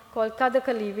from, called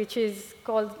Kathakali, which is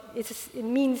it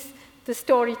means the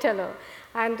storyteller,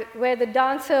 and where the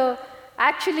dancer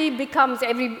actually becomes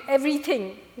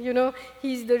everything.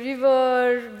 He's the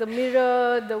river, the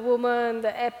mirror, the woman,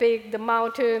 the epic, the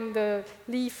mountain, the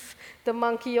leaf, the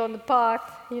monkey on the path.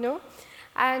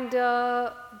 And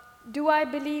do I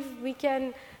believe we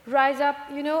can rise up?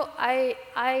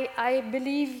 I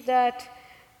believe that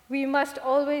we must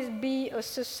always be a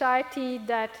society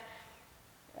that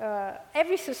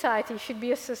every society should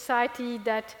be a society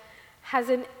that has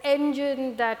an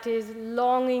engine that is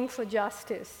longing for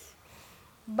justice.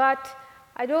 But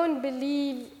I don't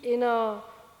believe in an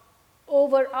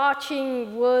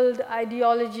overarching world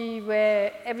ideology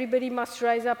where everybody must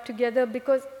rise up together,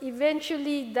 because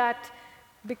eventually that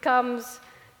becomes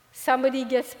somebody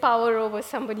gets power over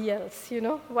somebody else,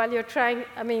 while you're trying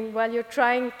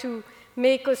to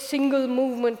make a single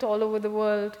movement all over the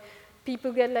world.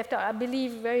 People get left out. I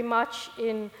believe very much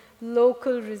in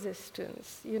local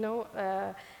resistance, in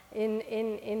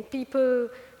people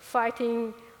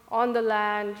fighting on the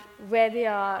land where they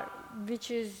are, which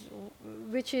is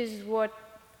what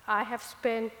I have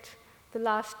spent the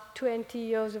last 20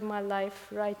 years of my life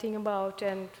writing about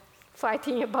and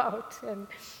fighting about and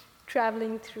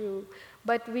traveling through.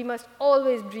 But we must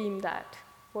always dream that,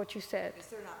 what you said. Is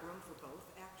there not room for both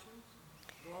actions,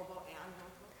 global and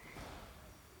local?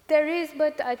 There is,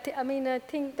 but I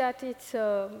think that it's,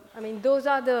 those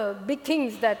are the big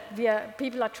things that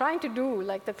people are trying to do,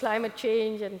 like the climate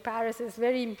change and Paris is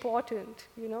very important,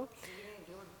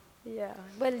 Yeah,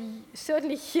 well,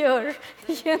 certainly here,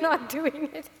 you're not doing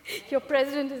it. Your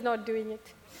president is not doing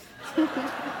it.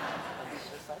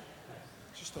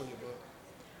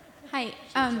 Hi.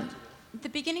 The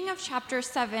beginning of chapter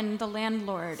 7, the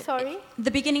landlord. Sorry?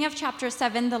 The beginning of chapter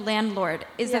 7, the landlord,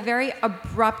 is a very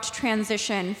abrupt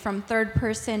transition from third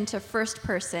person to first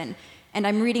person, and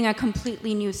I'm reading a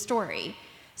completely new story.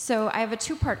 So I have a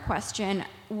two-part question.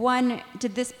 One,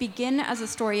 did this begin as a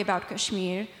story about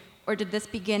Kashmir, or did this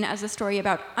begin as a story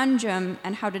about Anjum,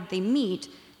 and how did they meet?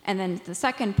 And then the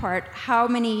second part, how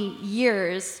many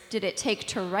years did it take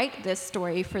to write this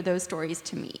story for those stories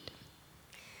to meet?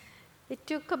 It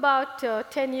took about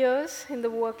 10 years in the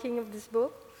working of this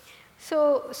book.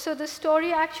 So the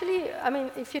story actually, I mean,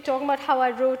 if you're talking about how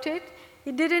I wrote it,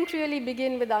 it didn't really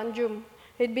begin with Anjum.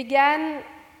 It began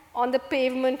on the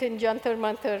pavement in Jantar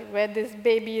Mantar, where this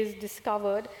baby is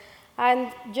discovered.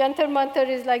 And Jantar Mantar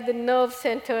is like the nerve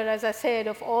center, as I said,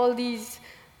 of all these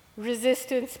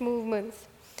resistance movements.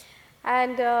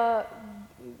 And the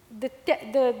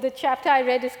chapter I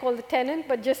read is called The Tenant,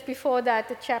 but just before that,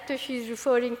 the chapter she's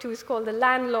referring to is called The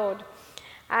Landlord.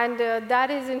 And that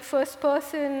is in first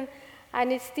person,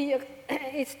 and it's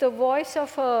the voice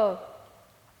of a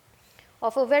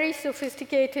very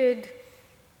sophisticated,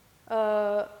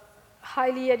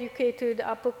 highly educated,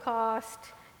 upper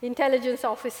caste intelligence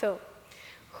officer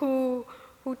who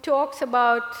talks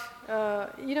about,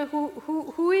 he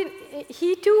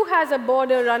too has a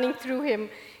border running through him.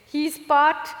 He's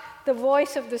the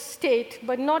voice of the state,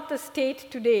 but not the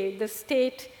state today, the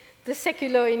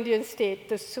secular Indian state,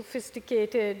 the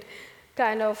sophisticated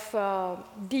kind of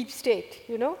deep state,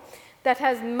 that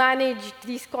has managed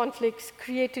these conflicts,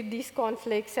 created these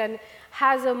conflicts, and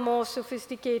has a more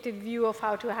sophisticated view of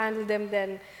how to handle them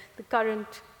than the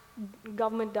current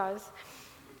government does.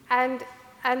 And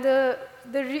the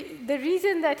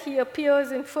reason that he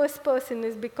appears in first person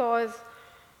is because,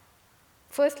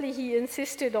 firstly, he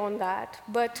insisted on that,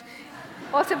 but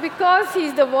also because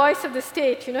he's the voice of the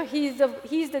state. He's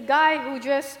the guy who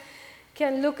just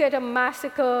can look at a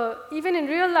massacre, even in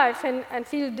real life, and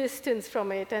feel distance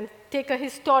from it, and take a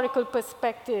historical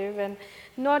perspective, and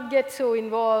not get so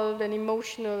involved and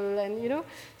emotional, and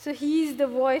So he's the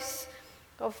voice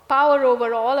of power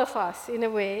over all of us, in a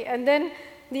way. And then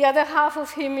the other half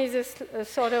of him is a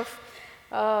sort of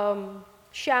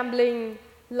shambling,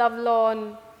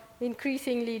 lovelorn,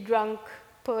 increasingly drunk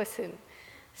person.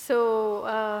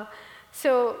 But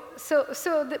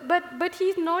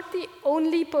he's not the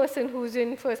only person who's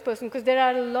in first person, because there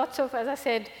are lots of, as I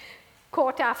said,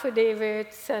 court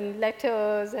affidavits and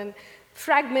letters and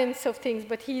fragments of things.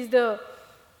 But he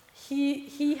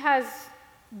has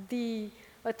the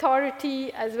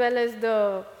authority as well as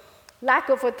the lack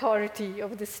of authority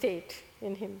of the state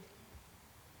in him.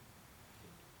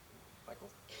 Michael?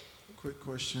 Quick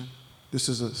question. This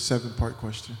is a 7-part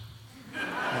question.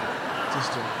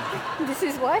 Just joking. This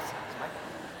is what?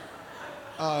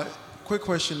 Quick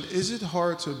question. Is it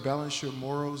hard to balance your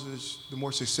morals as the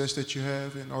more success that you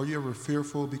have? And are you ever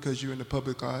fearful because you're in the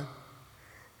public eye?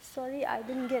 Sorry, I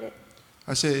didn't get it.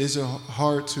 I said, is it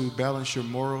hard to balance your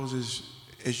morals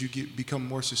as you become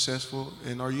more successful?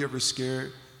 And are you ever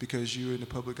scared because you're in the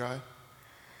public eye?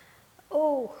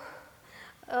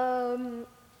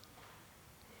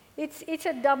 It's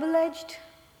a double-edged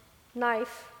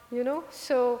knife,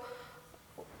 So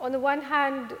on the one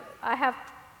hand, I have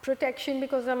protection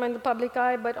because I'm in the public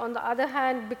eye, but on the other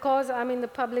hand, because I'm in the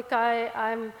public eye,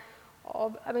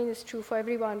 it's true for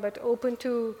everyone, but open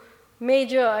to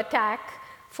major attack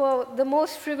for the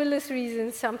most frivolous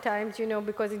reasons sometimes,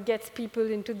 because it gets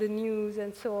people into the news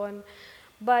and so on.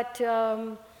 But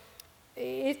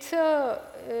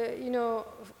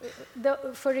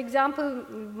for example,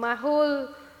 my whole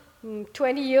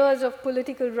 20 years of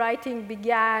political writing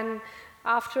began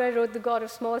after I wrote The God of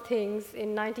Small Things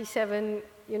in 97.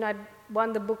 I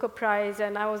won the Booker Prize,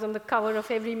 and I was on the cover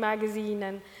of every magazine.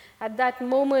 And at that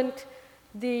moment,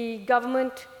 the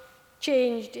government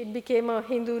changed. It became a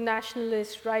Hindu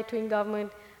nationalist right-wing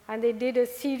government, and they did a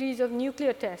series of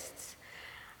nuclear tests.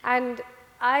 And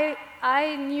I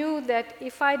knew that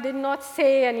if I did not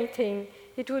say anything,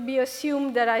 it would be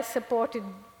assumed that I supported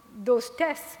those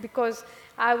tests, because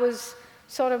I was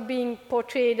sort of being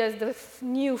portrayed as the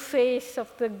new face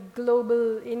of the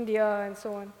global India and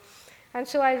so on. And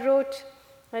so I wrote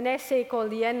an essay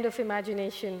called The End of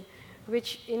Imagination,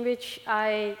 in which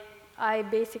I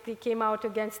basically came out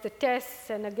against the tests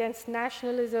and against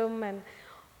nationalism and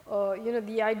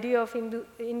the idea of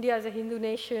India as a Hindu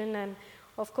nation. And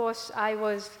of course, I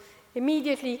was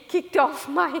immediately kicked off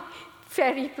my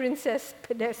fairy princess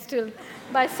pedestal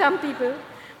by some people.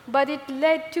 But it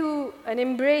led to an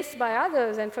embrace by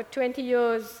others, and for 20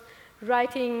 years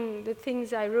writing the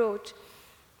things I wrote.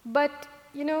 But,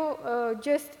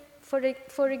 just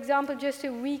for example, just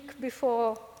a week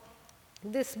before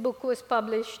this book was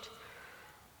published.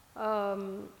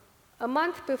 A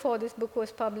month before this book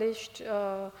was published,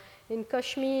 in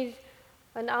Kashmir,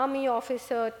 an army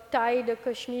officer tied a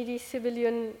Kashmiri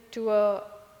civilian to a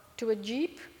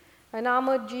jeep, an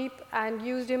armored jeep, and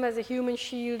used him as a human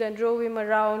shield and drove him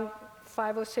around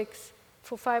for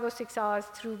 5 or 6 hours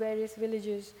through various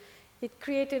villages. It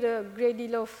created a great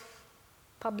deal of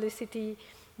publicity.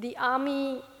 The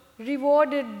army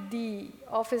rewarded the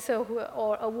officer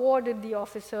awarded the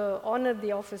officer, honored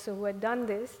the officer who had done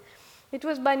this. It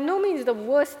was by no means the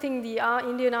worst thing the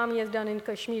Indian Army has done in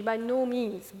Kashmir, by no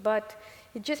means, but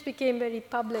it just became very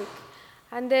public.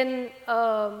 And then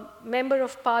a member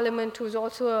of parliament, who's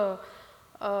also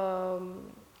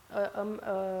an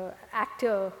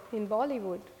actor in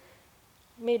Bollywood,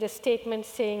 made a statement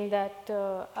saying that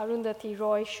Arundhati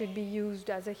Roy should be used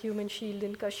as a human shield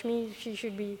in Kashmir. She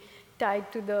should be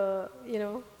tied to the,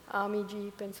 army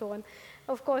jeep and so on.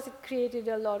 Of course, it created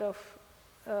a lot of,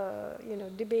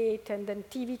 debate, and then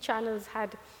TV channels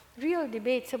had real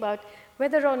debates about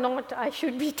whether or not I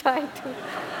should be tied to an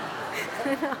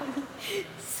army.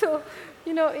 So,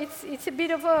 it's a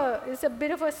bit of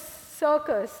a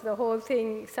circus, the whole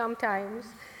thing sometimes.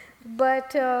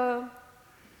 But I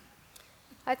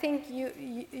think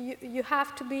you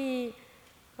have to be,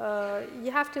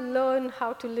 you have to learn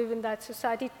how to live in that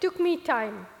society. It took me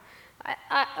time.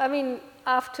 I mean,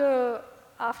 after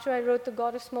I wrote The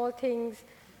God of Small Things,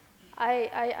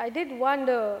 I did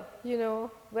wonder,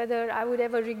 whether I would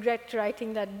ever regret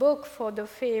writing that book for the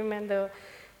fame and the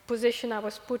position I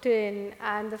was put in,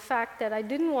 and the fact that I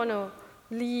didn't want to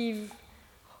leave,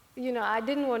 I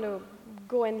didn't want to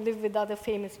go and live with other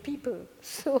famous people.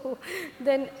 So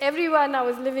then everyone I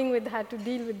was living with had to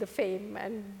deal with the fame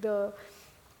and the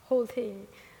whole thing.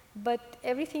 But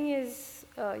everything is,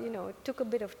 it took a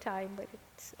bit of time, but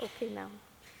it's okay now.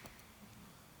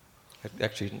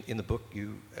 Actually, in the book,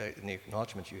 in the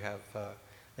acknowledgement, you have, I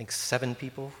think, 7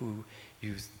 people who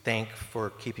you thank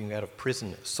for keeping you out of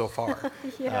prison so far.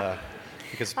 Yeah.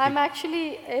 Because I'm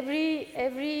actually,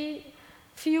 every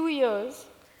few years,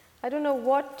 I don't know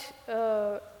what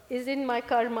is in my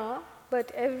karma,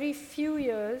 but every few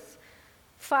years,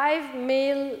 5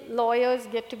 male lawyers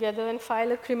get together and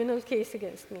file a criminal case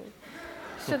against me.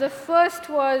 So the first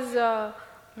was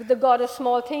with The God of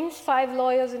Small Things. 5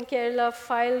 lawyers in Kerala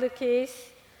filed a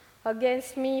case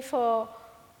against me for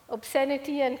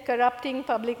obscenity and corrupting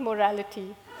public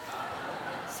morality.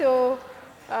 So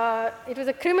it was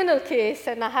a criminal case,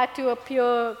 and I had to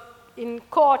appear in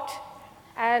court.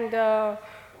 And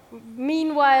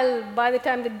meanwhile, by the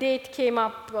time the date came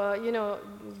up,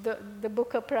 the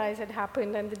Booker Prize had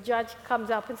happened, and the judge comes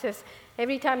up and says,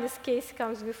 every time this case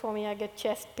comes before me, I get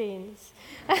chest pains.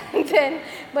 And then,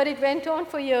 but it went on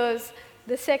for years.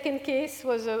 The second case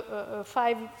was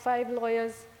 5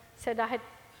 lawyers said I had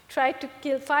tried to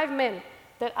kill 5 men,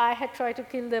 that I had tried to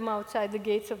kill them outside the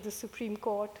gates of the Supreme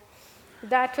Court.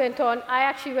 That went on. I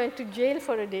actually went to jail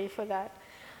for a day for that.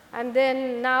 And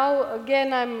then now,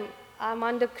 again, I'm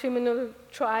under criminal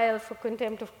trial for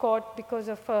contempt of court because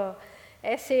of an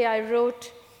essay I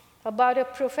wrote about a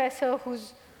professor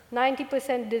who's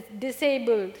 90%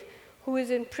 disabled, who is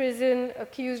in prison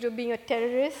accused of being a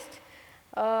terrorist,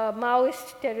 a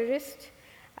Maoist terrorist.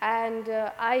 And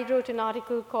I wrote an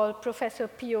article called Professor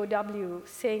POW,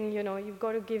 saying, you've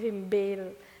got to give him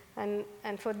bail. And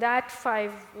for that,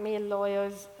 5 male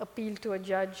lawyers appealed to a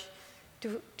judge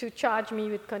to charge me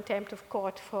with contempt of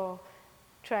court for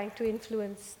trying to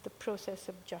influence the process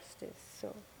of justice.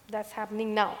 So that's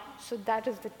happening now. So that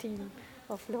is the team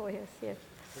of lawyers, yes.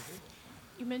 Mm-hmm.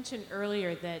 You mentioned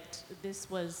earlier that this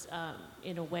was,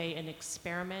 in a way, an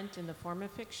experiment in the form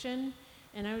of fiction.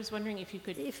 And I was wondering if you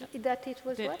could... That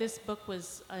this book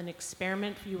was an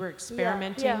experiment. You were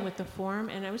experimenting with the form.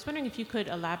 And I was wondering if you could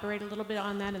elaborate a little bit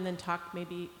on that and then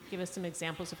give us some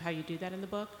examples of how you do that in the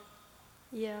book.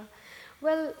 Yeah.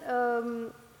 Well,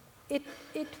 it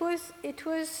was.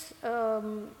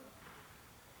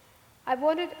 I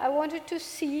wanted to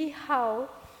see how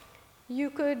you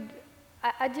could.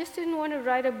 I just didn't want to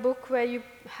write a book where you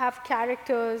have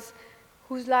characters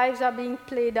whose lives are being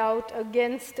played out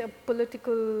against a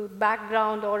political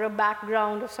background or a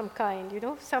background of some kind.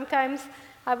 Sometimes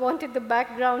I wanted the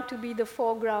background to be the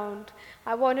foreground.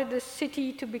 I wanted the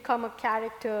city to become a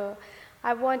character.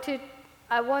 I wanted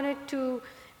to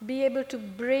be able to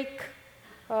break,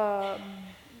 to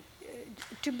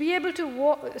be able to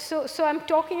walk. So I'm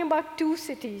talking about 2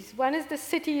 cities. One is the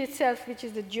city itself, which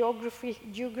is the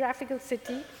geographical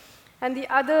city, and the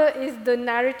other is the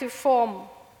narrative form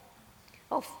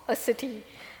of a city.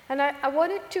 And I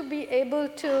wanted to be able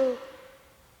to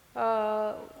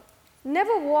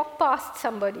never walk past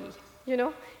somebody, you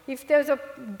know. If there's a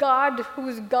guard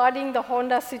who's guarding the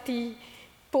Honda City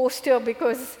poster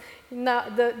because now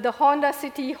the Honda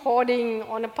City hoarding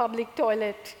on a public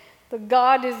toilet, the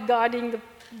guard is guarding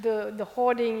the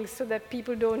hoarding so that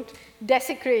people don't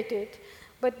desecrate it.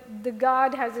 But the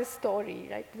guard has a story,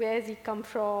 right? Where has he come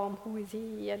from? Who is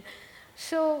he? And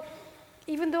so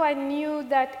even though I knew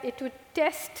that it would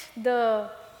test the,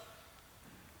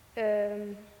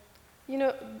 the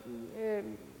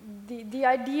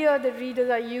idea that readers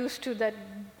are used to, that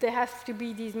there has to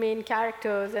be these main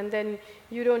characters, and then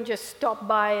you don't just stop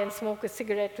by and smoke a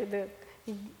cigarette with the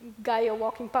guy you're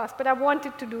walking past. But I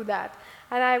wanted to do that.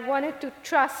 And I wanted to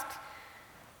trust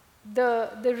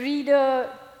the reader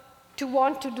to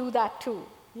want to do that too,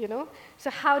 you know? So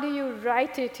how do you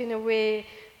write it in a way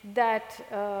that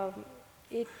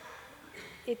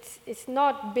it's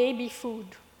not baby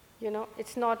food, you know?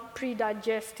 It's not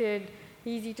pre-digested,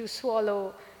 easy to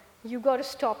swallow. You got to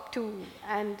stop too,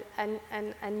 and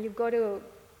you got to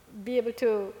be able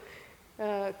to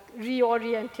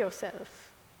reorient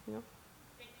yourself, you know?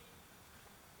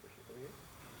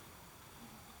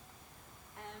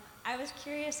 I was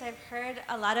curious, I've heard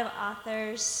a lot of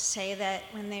authors say that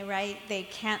when they write, they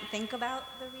can't think about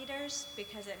the readers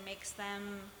because it makes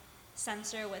them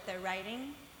censor what they're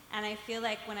writing. And I feel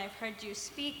like when I've heard you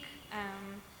speak,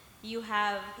 you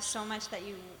have so much that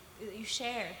you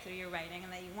share through your writing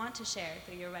and that you want to share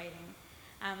through your writing.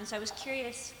 So I was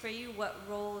curious for you, what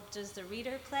role does the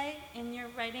reader play in your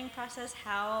writing process?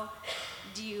 How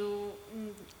do you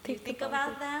think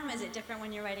about them? Is it different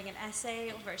when you're writing an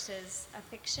essay versus a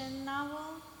fiction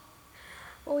novel?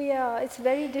 Oh yeah, it's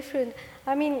very different.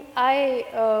 I mean,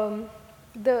 the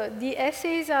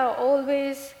essays are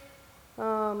always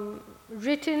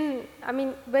written. I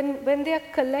mean, when they are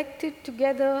collected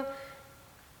together,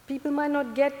 people might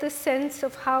not get the sense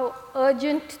of how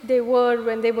urgent they were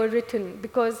when they were written,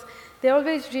 because they're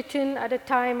always written at a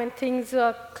time when things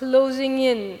are closing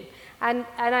in, and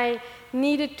I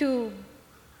needed to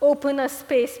open a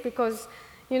space because,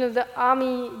 you know, the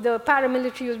army, the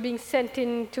paramilitary was being sent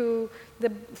into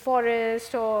the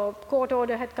forest, or court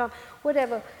order had come,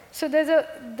 whatever. So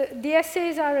the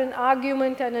essays are an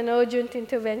argument and an urgent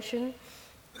intervention.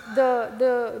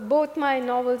 Both my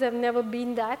novels have never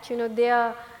been that, you know, they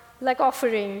are like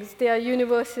offerings, they are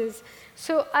universes.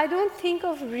 So I don't think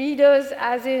of readers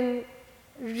as a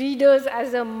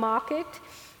market,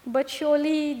 but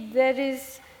surely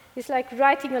it's like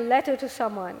writing a letter to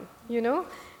someone, you know,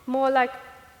 more like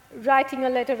writing a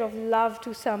letter of love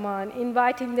to someone,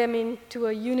 inviting them into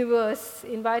a universe,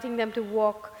 inviting them to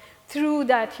walk through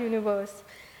that universe.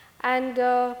 And,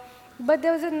 but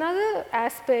there was another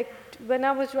aspect when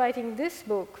I was writing this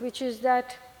book, which is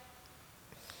that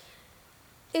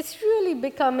it's really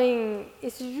becoming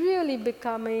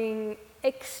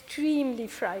extremely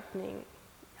frightening.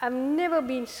 I've never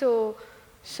been so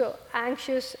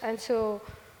anxious and so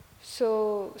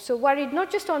worried, not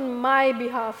just on my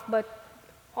behalf, but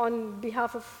on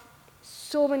behalf of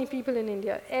so many people in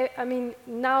India. I mean,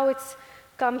 now it's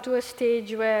come to a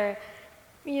stage where,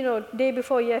 you know, day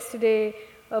before yesterday,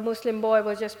 a Muslim boy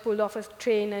was just pulled off a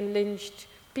train and lynched.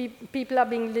 People are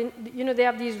being, you know, they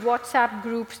have these WhatsApp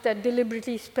groups that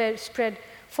deliberately spread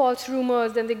false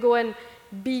rumors, and they go and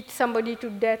beat somebody to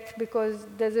death because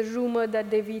there's a rumor that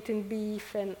they've eaten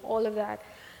beef and all of that.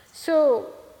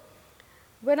 So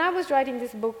when I was writing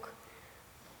this book,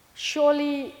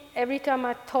 surely every time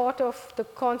I thought of the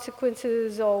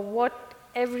consequences or what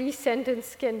every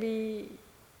sentence can be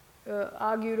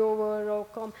argued over, or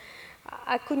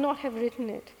I could not have written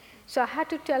it. So I had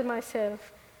to tell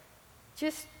myself,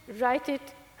 just write it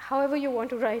however you want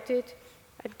to write it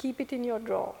and keep it in your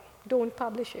drawer. Don't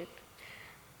publish it.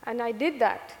 And I did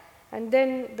that. And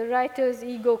then the writer's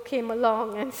ego came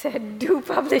along and said, do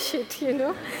publish it, you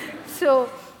know. So,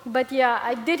 but yeah,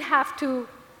 I did have to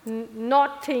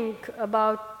not think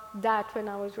about that when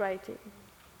I was writing.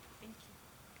 Thank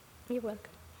you. You're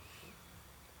welcome.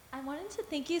 I wanted to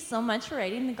thank you so much for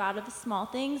writing The God of the Small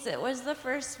Things. It was the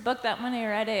first book that when I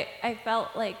read it, I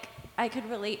felt like I could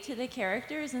relate to the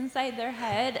characters inside their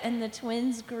head, and the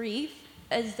twins' grief,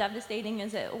 as devastating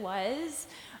as it was.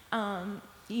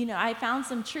 You know, I found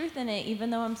some truth in it, even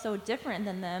though I'm so different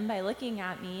than them by looking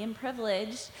at me and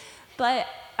privileged. But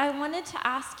I wanted to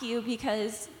ask you,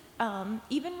 because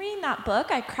even reading that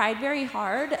book, I cried very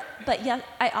hard, but yet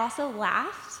I also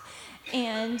laughed.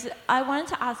 And I wanted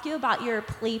to ask you about your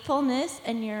playfulness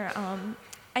and your,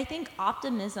 I think,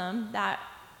 optimism that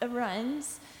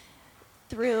runs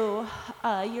through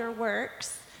your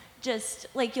works, just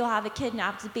like you'll have a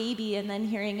kidnapped baby and then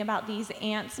hearing about these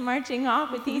ants marching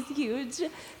off with these huge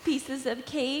pieces of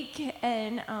cake,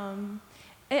 and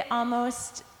it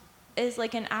almost is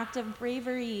like an act of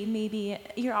bravery. Maybe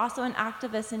you're also an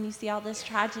activist and you see all this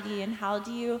tragedy, and how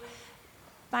do you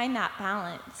find that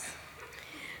balance?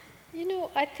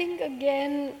 I think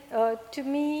again, to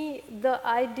me, the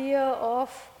idea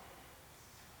of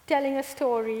telling a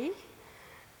story,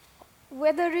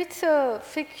 whether it's a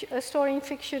story in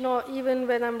fiction or even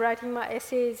when I'm writing my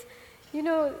essays,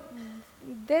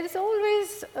 there's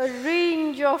always a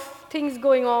range of things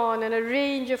going on and a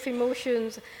range of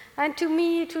emotions. And to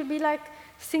me, it would be like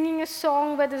singing a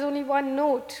song where there's only one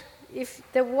note, if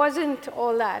there wasn't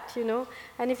all that,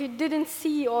 and if you didn't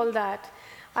see all that.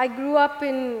 I grew up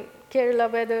in Kerala,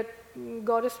 where the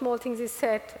God of Small Things is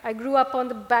set. I grew up on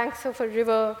the banks of a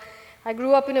river. I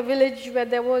grew up in a village where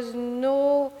there was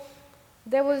no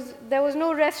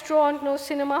restaurant, no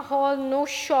cinema hall, no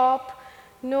shop,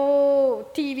 no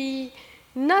TV,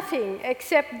 nothing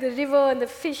except the river and the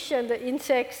fish and the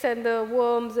insects and the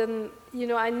worms, and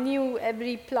I knew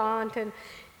every plant. And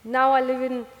now I live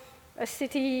in a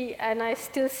city and I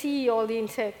still see all the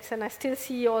insects and I still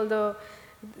see all the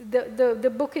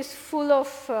book is full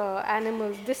of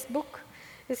animals. This book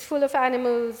is full of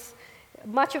animals.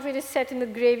 Much of it is set in the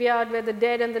graveyard where the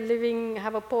dead and the living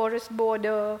have a porous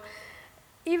border.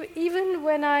 Even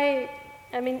when I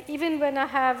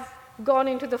have gone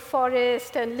into the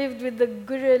forest and lived with the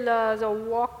gorillas or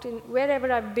walked in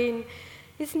wherever I've been,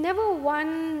 it's never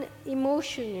one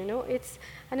emotion,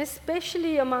 and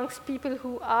especially amongst people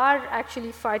who are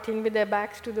actually fighting with their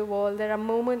backs to the wall. There are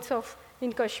moments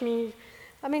in Kashmir,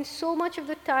 so much of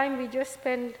the time we just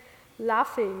spend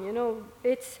laughing,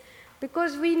 it's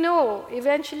because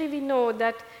eventually we know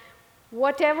that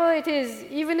whatever it is,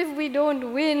 even if we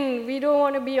don't win, we don't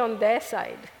want to be on their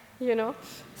side,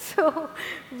 So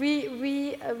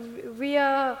we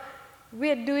are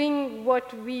doing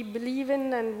what we believe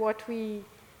in and what we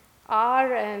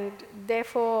are, and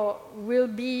therefore will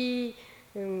be.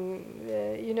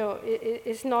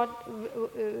 It's not.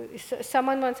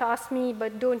 Someone once asked me,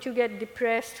 "But don't you get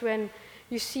depressed when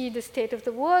you see the state of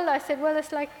the world?" I said, "Well,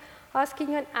 it's like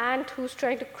asking an ant who's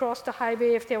trying to cross the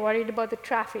highway if they're worried about the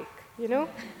traffic,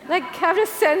 Like, have a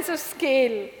sense of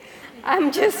scale.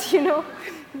 I'm just,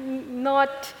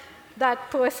 not that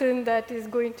person that is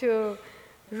going to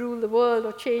rule the world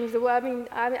or change the world.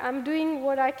 I'm doing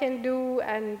what I can do,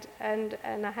 and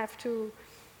I have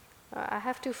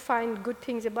to find good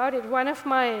things about it. One of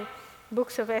my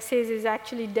books of essays is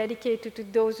actually dedicated to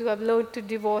those who have learned to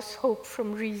divorce hope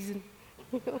from reason,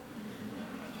 Hey,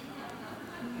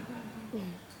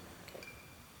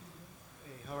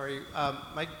 how are you?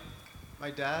 My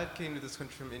dad came to this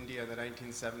country from India in the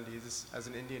 1970s as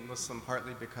an Indian Muslim,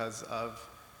 partly because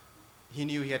he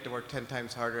knew he had to work 10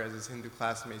 times harder as his Hindu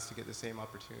classmates to get the same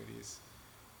opportunities.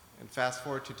 And fast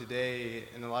forward to today,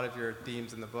 and a lot of your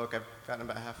themes in the book, I've gotten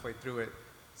about halfway through it,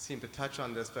 seem to touch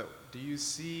on this, but do you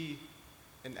see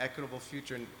an equitable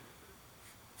future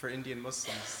for Indian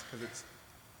Muslims? Because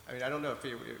I don't know if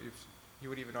you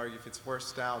would even argue if it's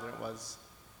worse now than it was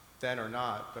then or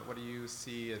not, but what do you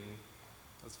see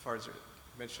as far as you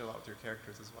mentioned a lot with your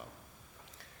characters as well?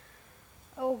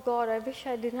 Oh God, I wish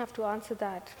I didn't have to answer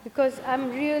that, because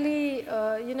I'm really,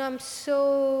 I'm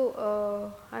so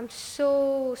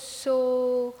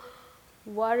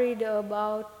worried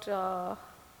about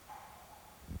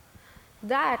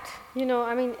that.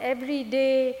 Every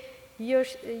day,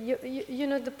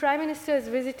 the Prime Minister is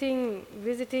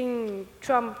visiting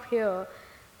Trump here.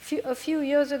 A few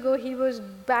years ago, he was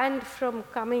banned from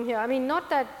coming here. Not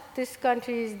that this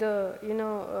country is the,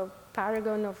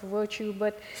 paragon of virtue,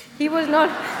 but he was not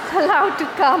allowed to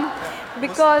come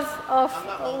because of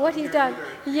what he's done.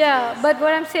 Yeah, but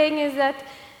what I'm saying is that,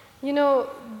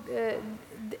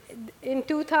 in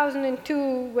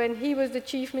 2002, when he was the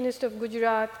Chief Minister of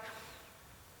Gujarat,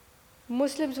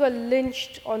 Muslims were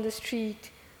lynched on the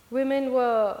street. Women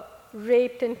were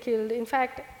raped and killed. In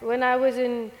fact, when I was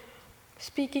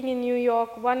speaking in New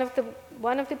York, one of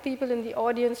the people in the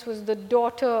audience was the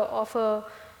daughter of a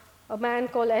man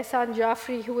called Ehsan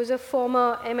Jafri, who was a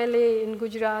former MLA in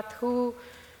Gujarat,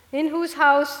 in whose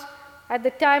house, at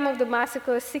the time of the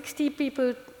massacre, 60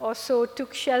 people or so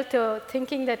took shelter,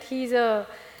 thinking that he's a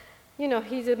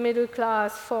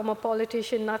middle-class former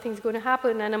politician, nothing's going to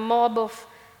happen, and a mob of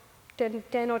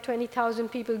 10 or 20,000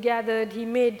 people gathered. He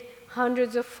made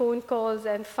hundreds of phone calls,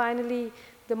 and finally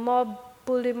the mob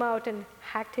pulled him out and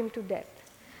hacked him to death.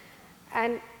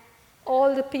 And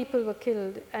all the people were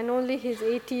killed, and only his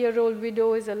 80-year-old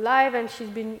widow is alive, and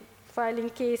she's been filing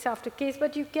case after case.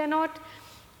 But you cannot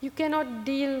You cannot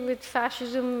deal with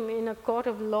fascism in a court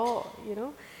of law, you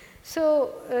know.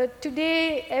 So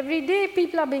today, every day,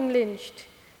 people are being lynched,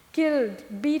 killed,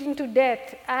 beaten to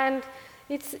death, and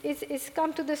it's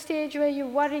come to the stage where you're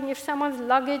worrying if someone's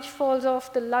luggage falls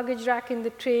off the luggage rack in the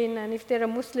train, and if they're a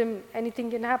Muslim, anything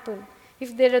can happen.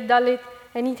 If they're a Dalit,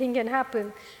 anything can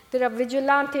happen. There are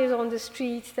vigilantes on the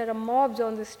streets, there are mobs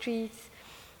on the streets.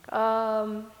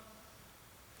 You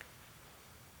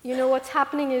know, what's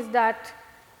happening is that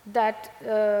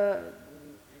the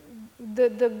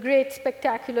great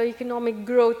spectacular economic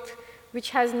growth,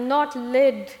 which has not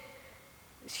led,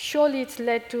 surely it's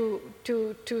led to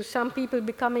some people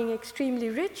becoming extremely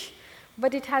rich,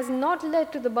 but it has not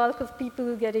led to the bulk of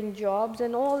people getting jobs,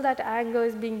 and all that anger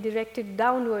is being directed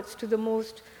downwards to the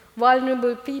most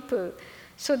vulnerable people.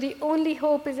 So the only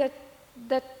hope is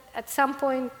that at some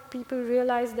point people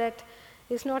realize that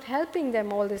it's not helping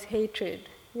them, all this hatred,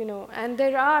 you know. And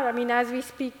there are, I mean, as we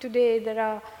speak today,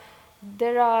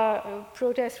 there are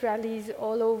protest rallies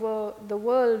all over the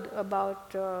world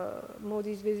about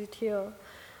Modi's visit here.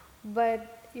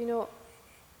 But, you know,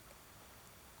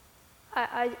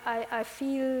 I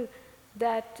feel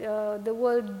that the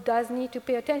world does need to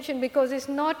pay attention, because it's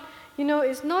not, you know,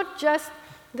 it's not just,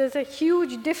 there's a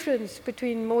huge difference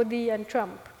between Modi and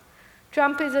Trump.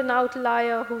 Trump is an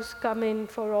outlier who's come in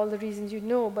for all the reasons you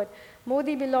know, but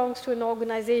Modi belongs to an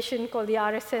organization called the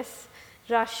RSS,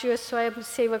 Rashtriya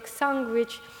Swayamsevak Sangh,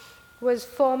 which was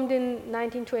formed in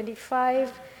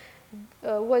 1925,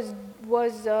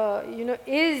 you know,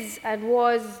 is and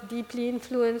was deeply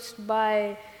influenced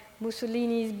by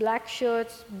Mussolini's black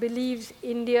shirts, believes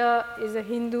India is a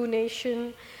Hindu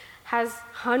nation, has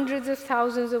hundreds of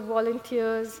thousands of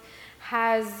volunteers,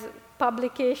 has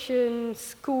publications,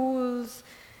 schools,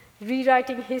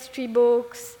 rewriting history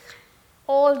books.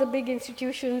 All the big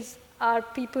institutions are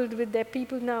peopled with their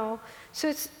people now. So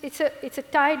it's a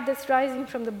tide that's rising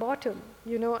from the bottom,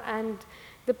 you know, and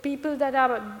the people that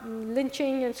are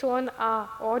lynching and so on are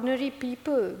ordinary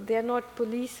people. They're not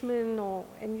policemen or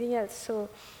anything else. So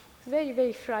it's a very,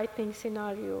 very frightening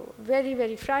scenario, very,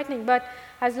 very frightening. But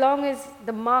as long as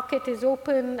the market is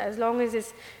open, as long as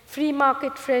it's free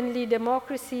market-friendly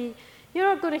democracy, you're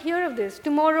not going to hear of this.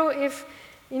 Tomorrow, if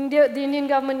the Indian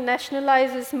government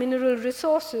nationalizes mineral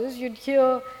resources, you'd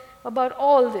hear about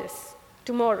all this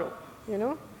tomorrow, you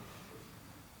know?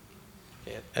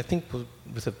 Yeah, I think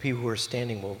with the people who are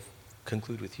standing, we'll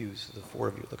conclude with you, so the four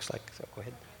of you, it looks like. So go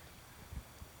ahead.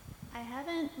 I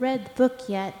haven't read the book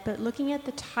yet, but looking at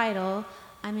the title,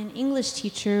 I'm an English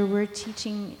teacher. We're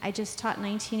teaching, I just taught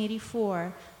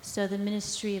 1984, so the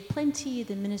Ministry of Plenty,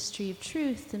 the Ministry of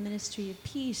Truth, the Ministry of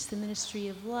Peace, the Ministry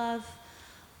of Love.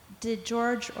 Did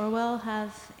George Orwell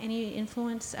have any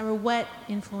influence, or what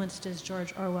influence does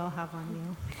George Orwell have on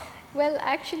you? Well,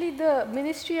 actually, the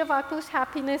Ministry of Utmost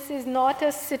Happiness is not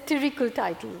a satirical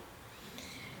title.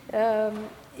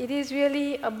 It is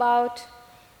really about,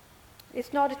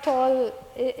 it's not at all,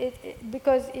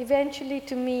 because eventually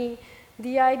to me,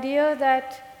 the idea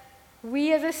that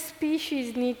we as a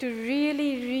species need to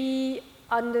really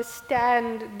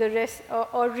re-understand the rest,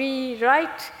 or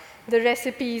rewrite the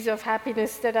recipes of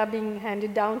happiness that are being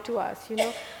handed down to us, you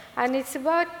know. And it's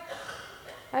about,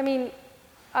 I mean,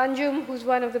 Anjum, who's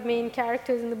one of the main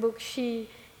characters in the book, she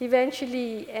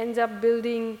eventually ends up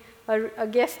building a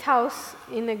guest house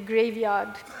in a graveyard,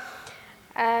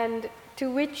 and to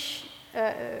which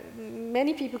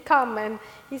many people come, and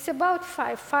it's about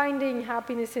finding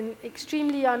happiness in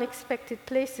extremely unexpected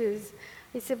places.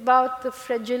 It's about the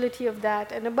fragility of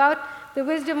that, and about the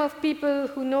wisdom of people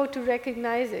who know to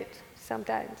recognize it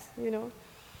sometimes, you know.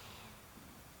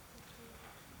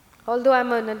 Although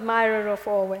I'm an admirer of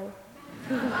Orwell.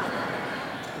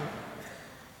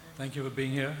 Thank you for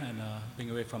being here and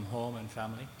being away from home and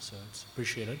family, so it's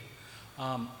appreciated.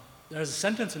 There's a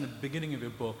sentence in the beginning of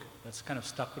your book that's kind of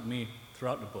stuck with me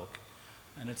throughout the book,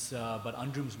 and it's about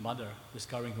Anjum's mother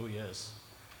discovering who he is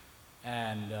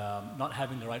and not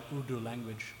having the right Urdu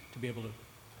language to be able to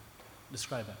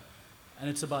describe him. And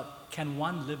it's about, can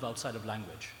one live outside of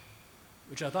language?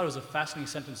 Which I thought was a fascinating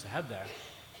sentence to have there,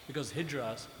 because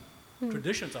hijras,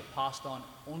 traditions are passed on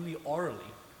only orally,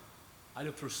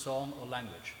 either through song or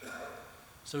language.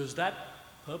 So is that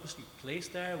purposely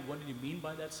placed there? What did you mean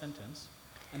by that sentence?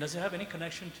 And does it have any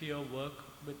connection to your work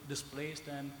with displaced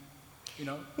and, you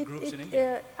know, groups in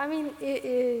India? I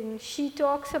mean, she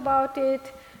talks about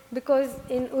it because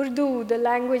in Urdu, the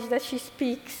language that she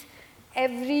speaks,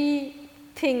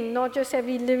 everything, not just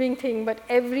every living thing, but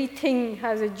everything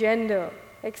has a gender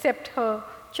except her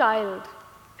child.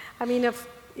 I mean,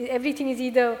 everything is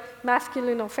either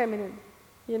masculine or feminine,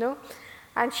 you know?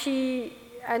 And she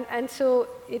and so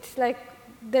it's like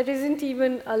there isn't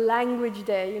even a language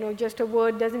there, you know, just a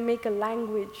word doesn't make a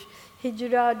language.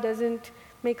 Hijra doesn't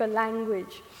make a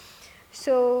language.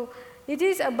 So it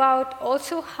is about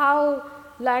also how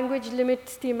language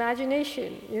limits the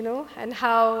imagination, you know, and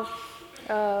how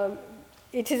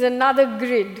it is another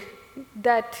grid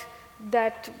that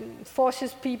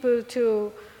forces people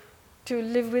to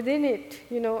live within it,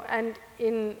 you know. And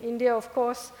in India, of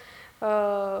course,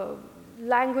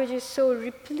 language is so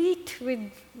replete with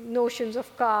notions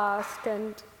of caste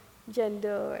and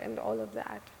gender and all of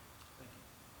that.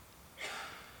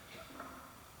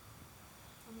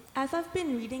 As I've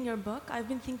been reading your book, I've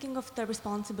been thinking of the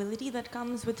responsibility that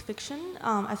comes with fiction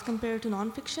as compared to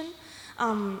nonfiction,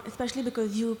 especially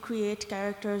because you create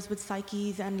characters with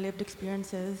psyches and lived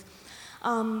experiences.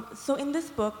 So in this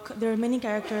book, there are many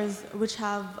characters which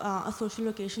have a social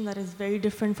location that is very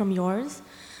different from yours,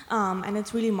 and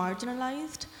it's really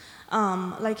marginalized.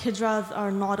 Like hijras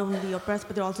are not only oppressed,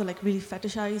 but they're also like really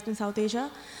fetishized in South Asia.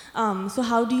 So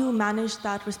how do you manage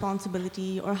that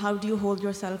responsibility, or how do you hold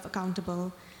yourself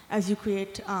accountable as you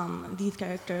create these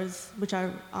characters which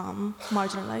are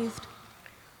marginalized?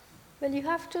 Well,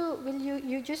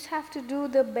 you just have to do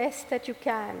the best that you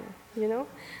can, you know,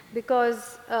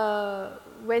 because the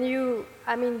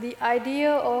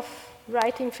idea of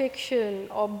writing fiction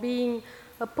or being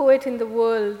a poet in the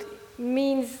world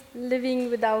means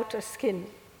living without a skin,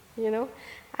 you know,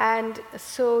 and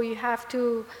so you have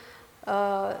to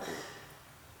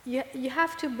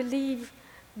believe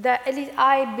that, at least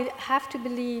I have to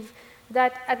believe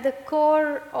that at the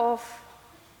core of,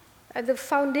 at the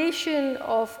foundation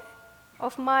of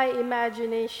my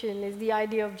imagination is the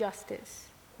idea of justice,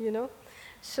 you know?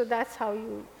 So that's how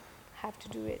you have to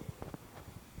do it.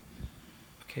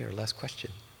 Okay, our last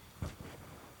question.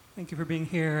 Thank you for being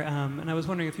here. And I was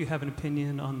wondering if you have an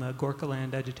opinion on the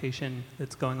Gorkhaland agitation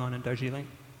that's going on in Darjeeling.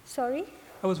 Sorry?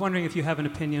 I was wondering if you have an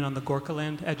opinion on the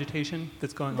Gorkhaland agitation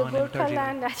that's going on in Darjeeling. The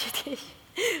Gorkhaland agitation.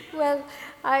 Well,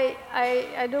 I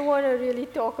don't want to really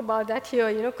talk about that here,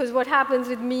 you know, because what happens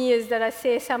with me is that I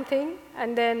say something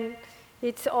and then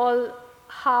it's all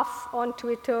half on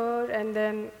Twitter, and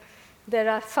then there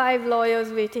are 5 lawyers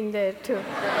waiting there to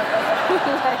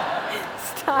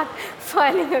start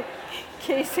filing a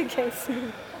case against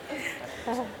me.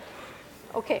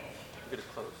 Okay. You're going to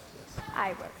close. Yes.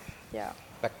 I will, yeah.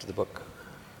 Back to the book.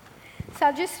 So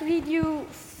I'll just read you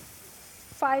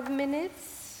 5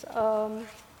 minutes.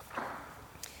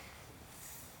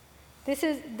 This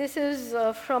is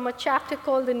from a chapter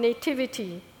called The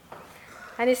Nativity.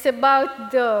 And it's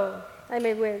about you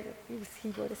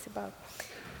see what it's about.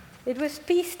 It was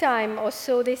peacetime, or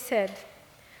so they said.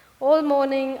 All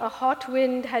morning, a hot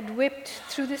wind had whipped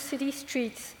through the city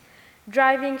streets,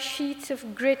 driving sheets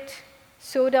of grit,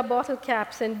 soda bottle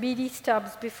caps, and beady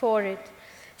stubs before it,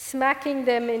 smacking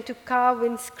them into car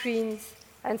windscreens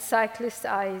and cyclists'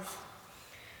 eyes.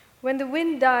 When the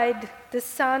wind died, the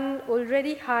sun,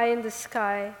 already high in the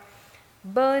sky,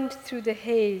 burned through the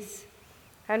haze,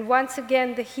 and once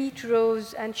again the heat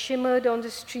rose and shimmered on the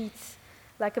streets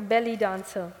like a belly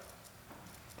dancer.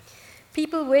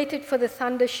 People waited for the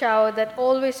thunder shower that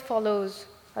always follows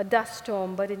a dust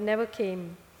storm, but it never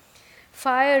came.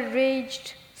 Fire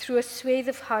raged through a swathe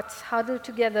of huts huddled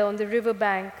together on the river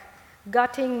bank,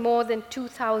 gutting more than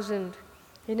 2,000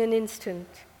 in an instant.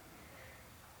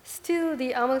 Still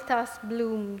the amalthas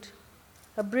bloomed,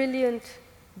 a brilliant,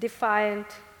 defiant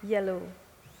yellow.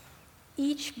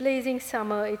 Each blazing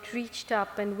summer it reached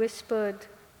up and whispered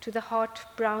to the hot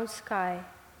brown sky,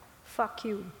 "Fuck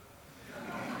you."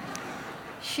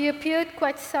 She appeared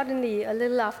quite suddenly a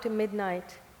little after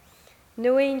midnight.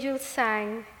 No angels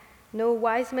sang, no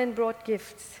wise men brought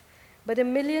gifts, but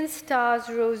 1,000,000 stars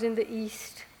rose in the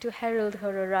east to herald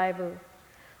her arrival.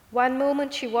 One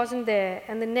moment she wasn't there,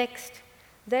 and the next,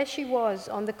 there she was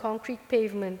on the concrete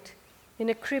pavement, in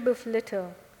a crib of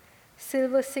litter,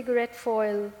 silver cigarette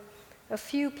foil, a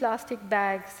few plastic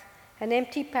bags, and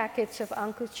empty packets of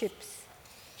Uncle Chips.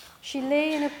 She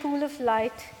lay in a pool of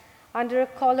light under a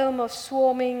column of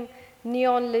swarming,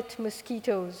 neon-lit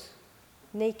mosquitoes,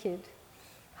 naked.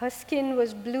 Her skin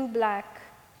was blue-black,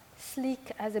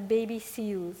 sleek as a baby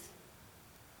seal's.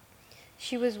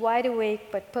 She was wide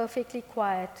awake but perfectly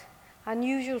quiet,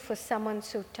 unusual for someone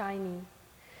so tiny.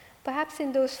 Perhaps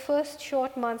in those first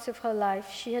short months of her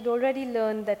life, she had already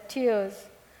learned that tears,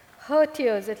 her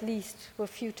tears at least, were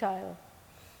futile.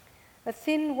 A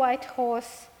thin white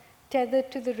horse tethered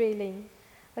to the railing,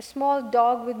 a small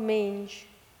dog with mange,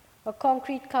 a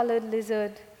concrete-colored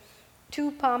lizard,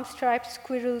 2 palm-striped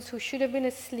squirrels who should have been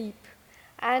asleep,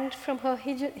 and from her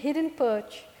hidden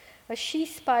perch, A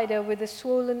she-spider with a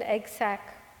swollen egg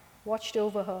sac watched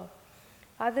over her.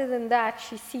 Other than that,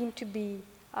 she seemed to be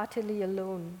utterly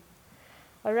alone.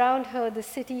 Around her, the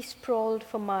city sprawled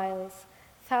for miles,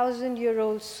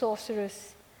 1,000-year-old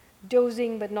sorceress,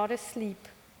 dozing but not asleep,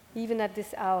 even at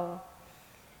this hour.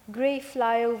 Gray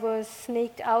flyovers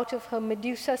snaked out of her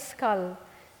Medusa skull,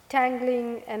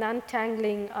 tangling and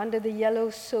untangling under the yellow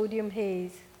sodium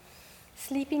haze.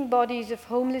 Sleeping bodies of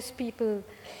homeless people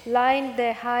lined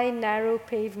their high, narrow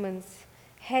pavements,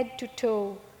 head to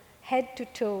toe, head to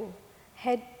toe,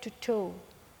 head to toe,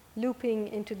 looping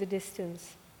into the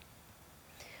distance.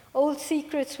 Old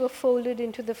secrets were folded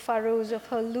into the furrows of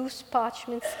her loose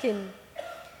parchment skin.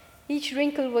 Each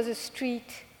wrinkle was a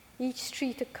street, each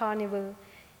street a carnival,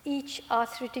 each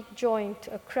arthritic joint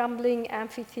a crumbling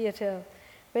amphitheater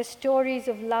where stories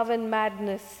of love and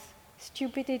madness,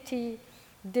 stupidity,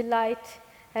 delight,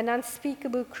 and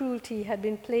unspeakable cruelty had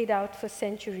been played out for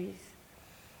centuries.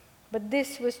 But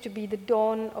this was to be the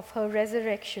dawn of her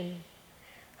resurrection.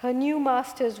 Her new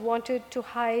masters wanted to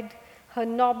hide her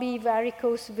knobby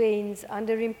varicose veins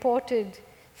under imported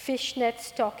fishnet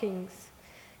stockings,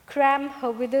 cram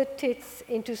her withered tits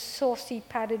into saucy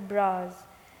padded bras,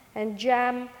 and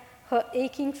jam her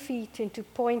aching feet into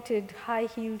pointed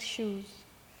high-heeled shoes.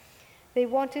 They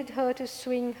wanted her to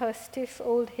swing her stiff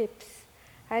old hips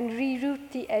and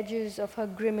reroute the edges of her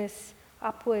grimace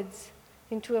upwards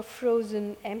into a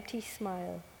frozen, empty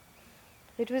smile.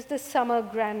 It was the summer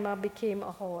grandma became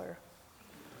a whore.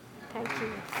 Thank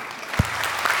you.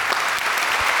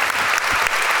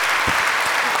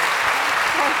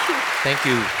 Thank you. Thank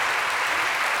you.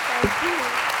 Thank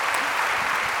you.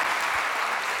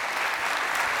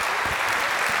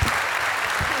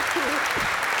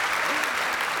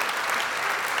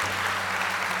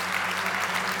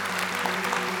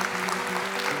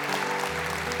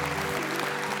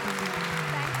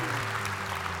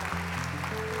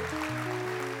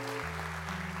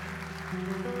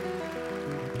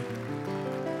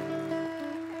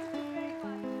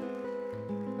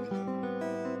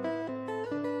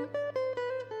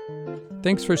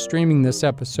 Thanks for streaming this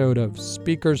episode of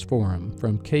Speakers Forum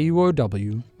from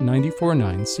KUOW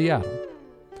 94.9 Seattle.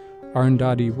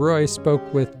 Arundhati Roy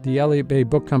spoke with the Elliott Bay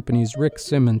Book Company's Rick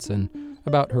Simonson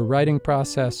about her writing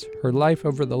process, her life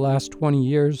over the last 20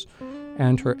 years,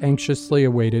 and her anxiously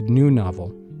awaited new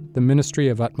novel, The Ministry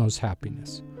of Utmost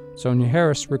Happiness. Sonya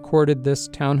Harris recorded this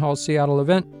Town Hall Seattle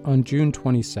event on June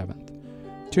 27th.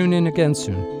 Tune in again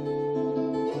soon.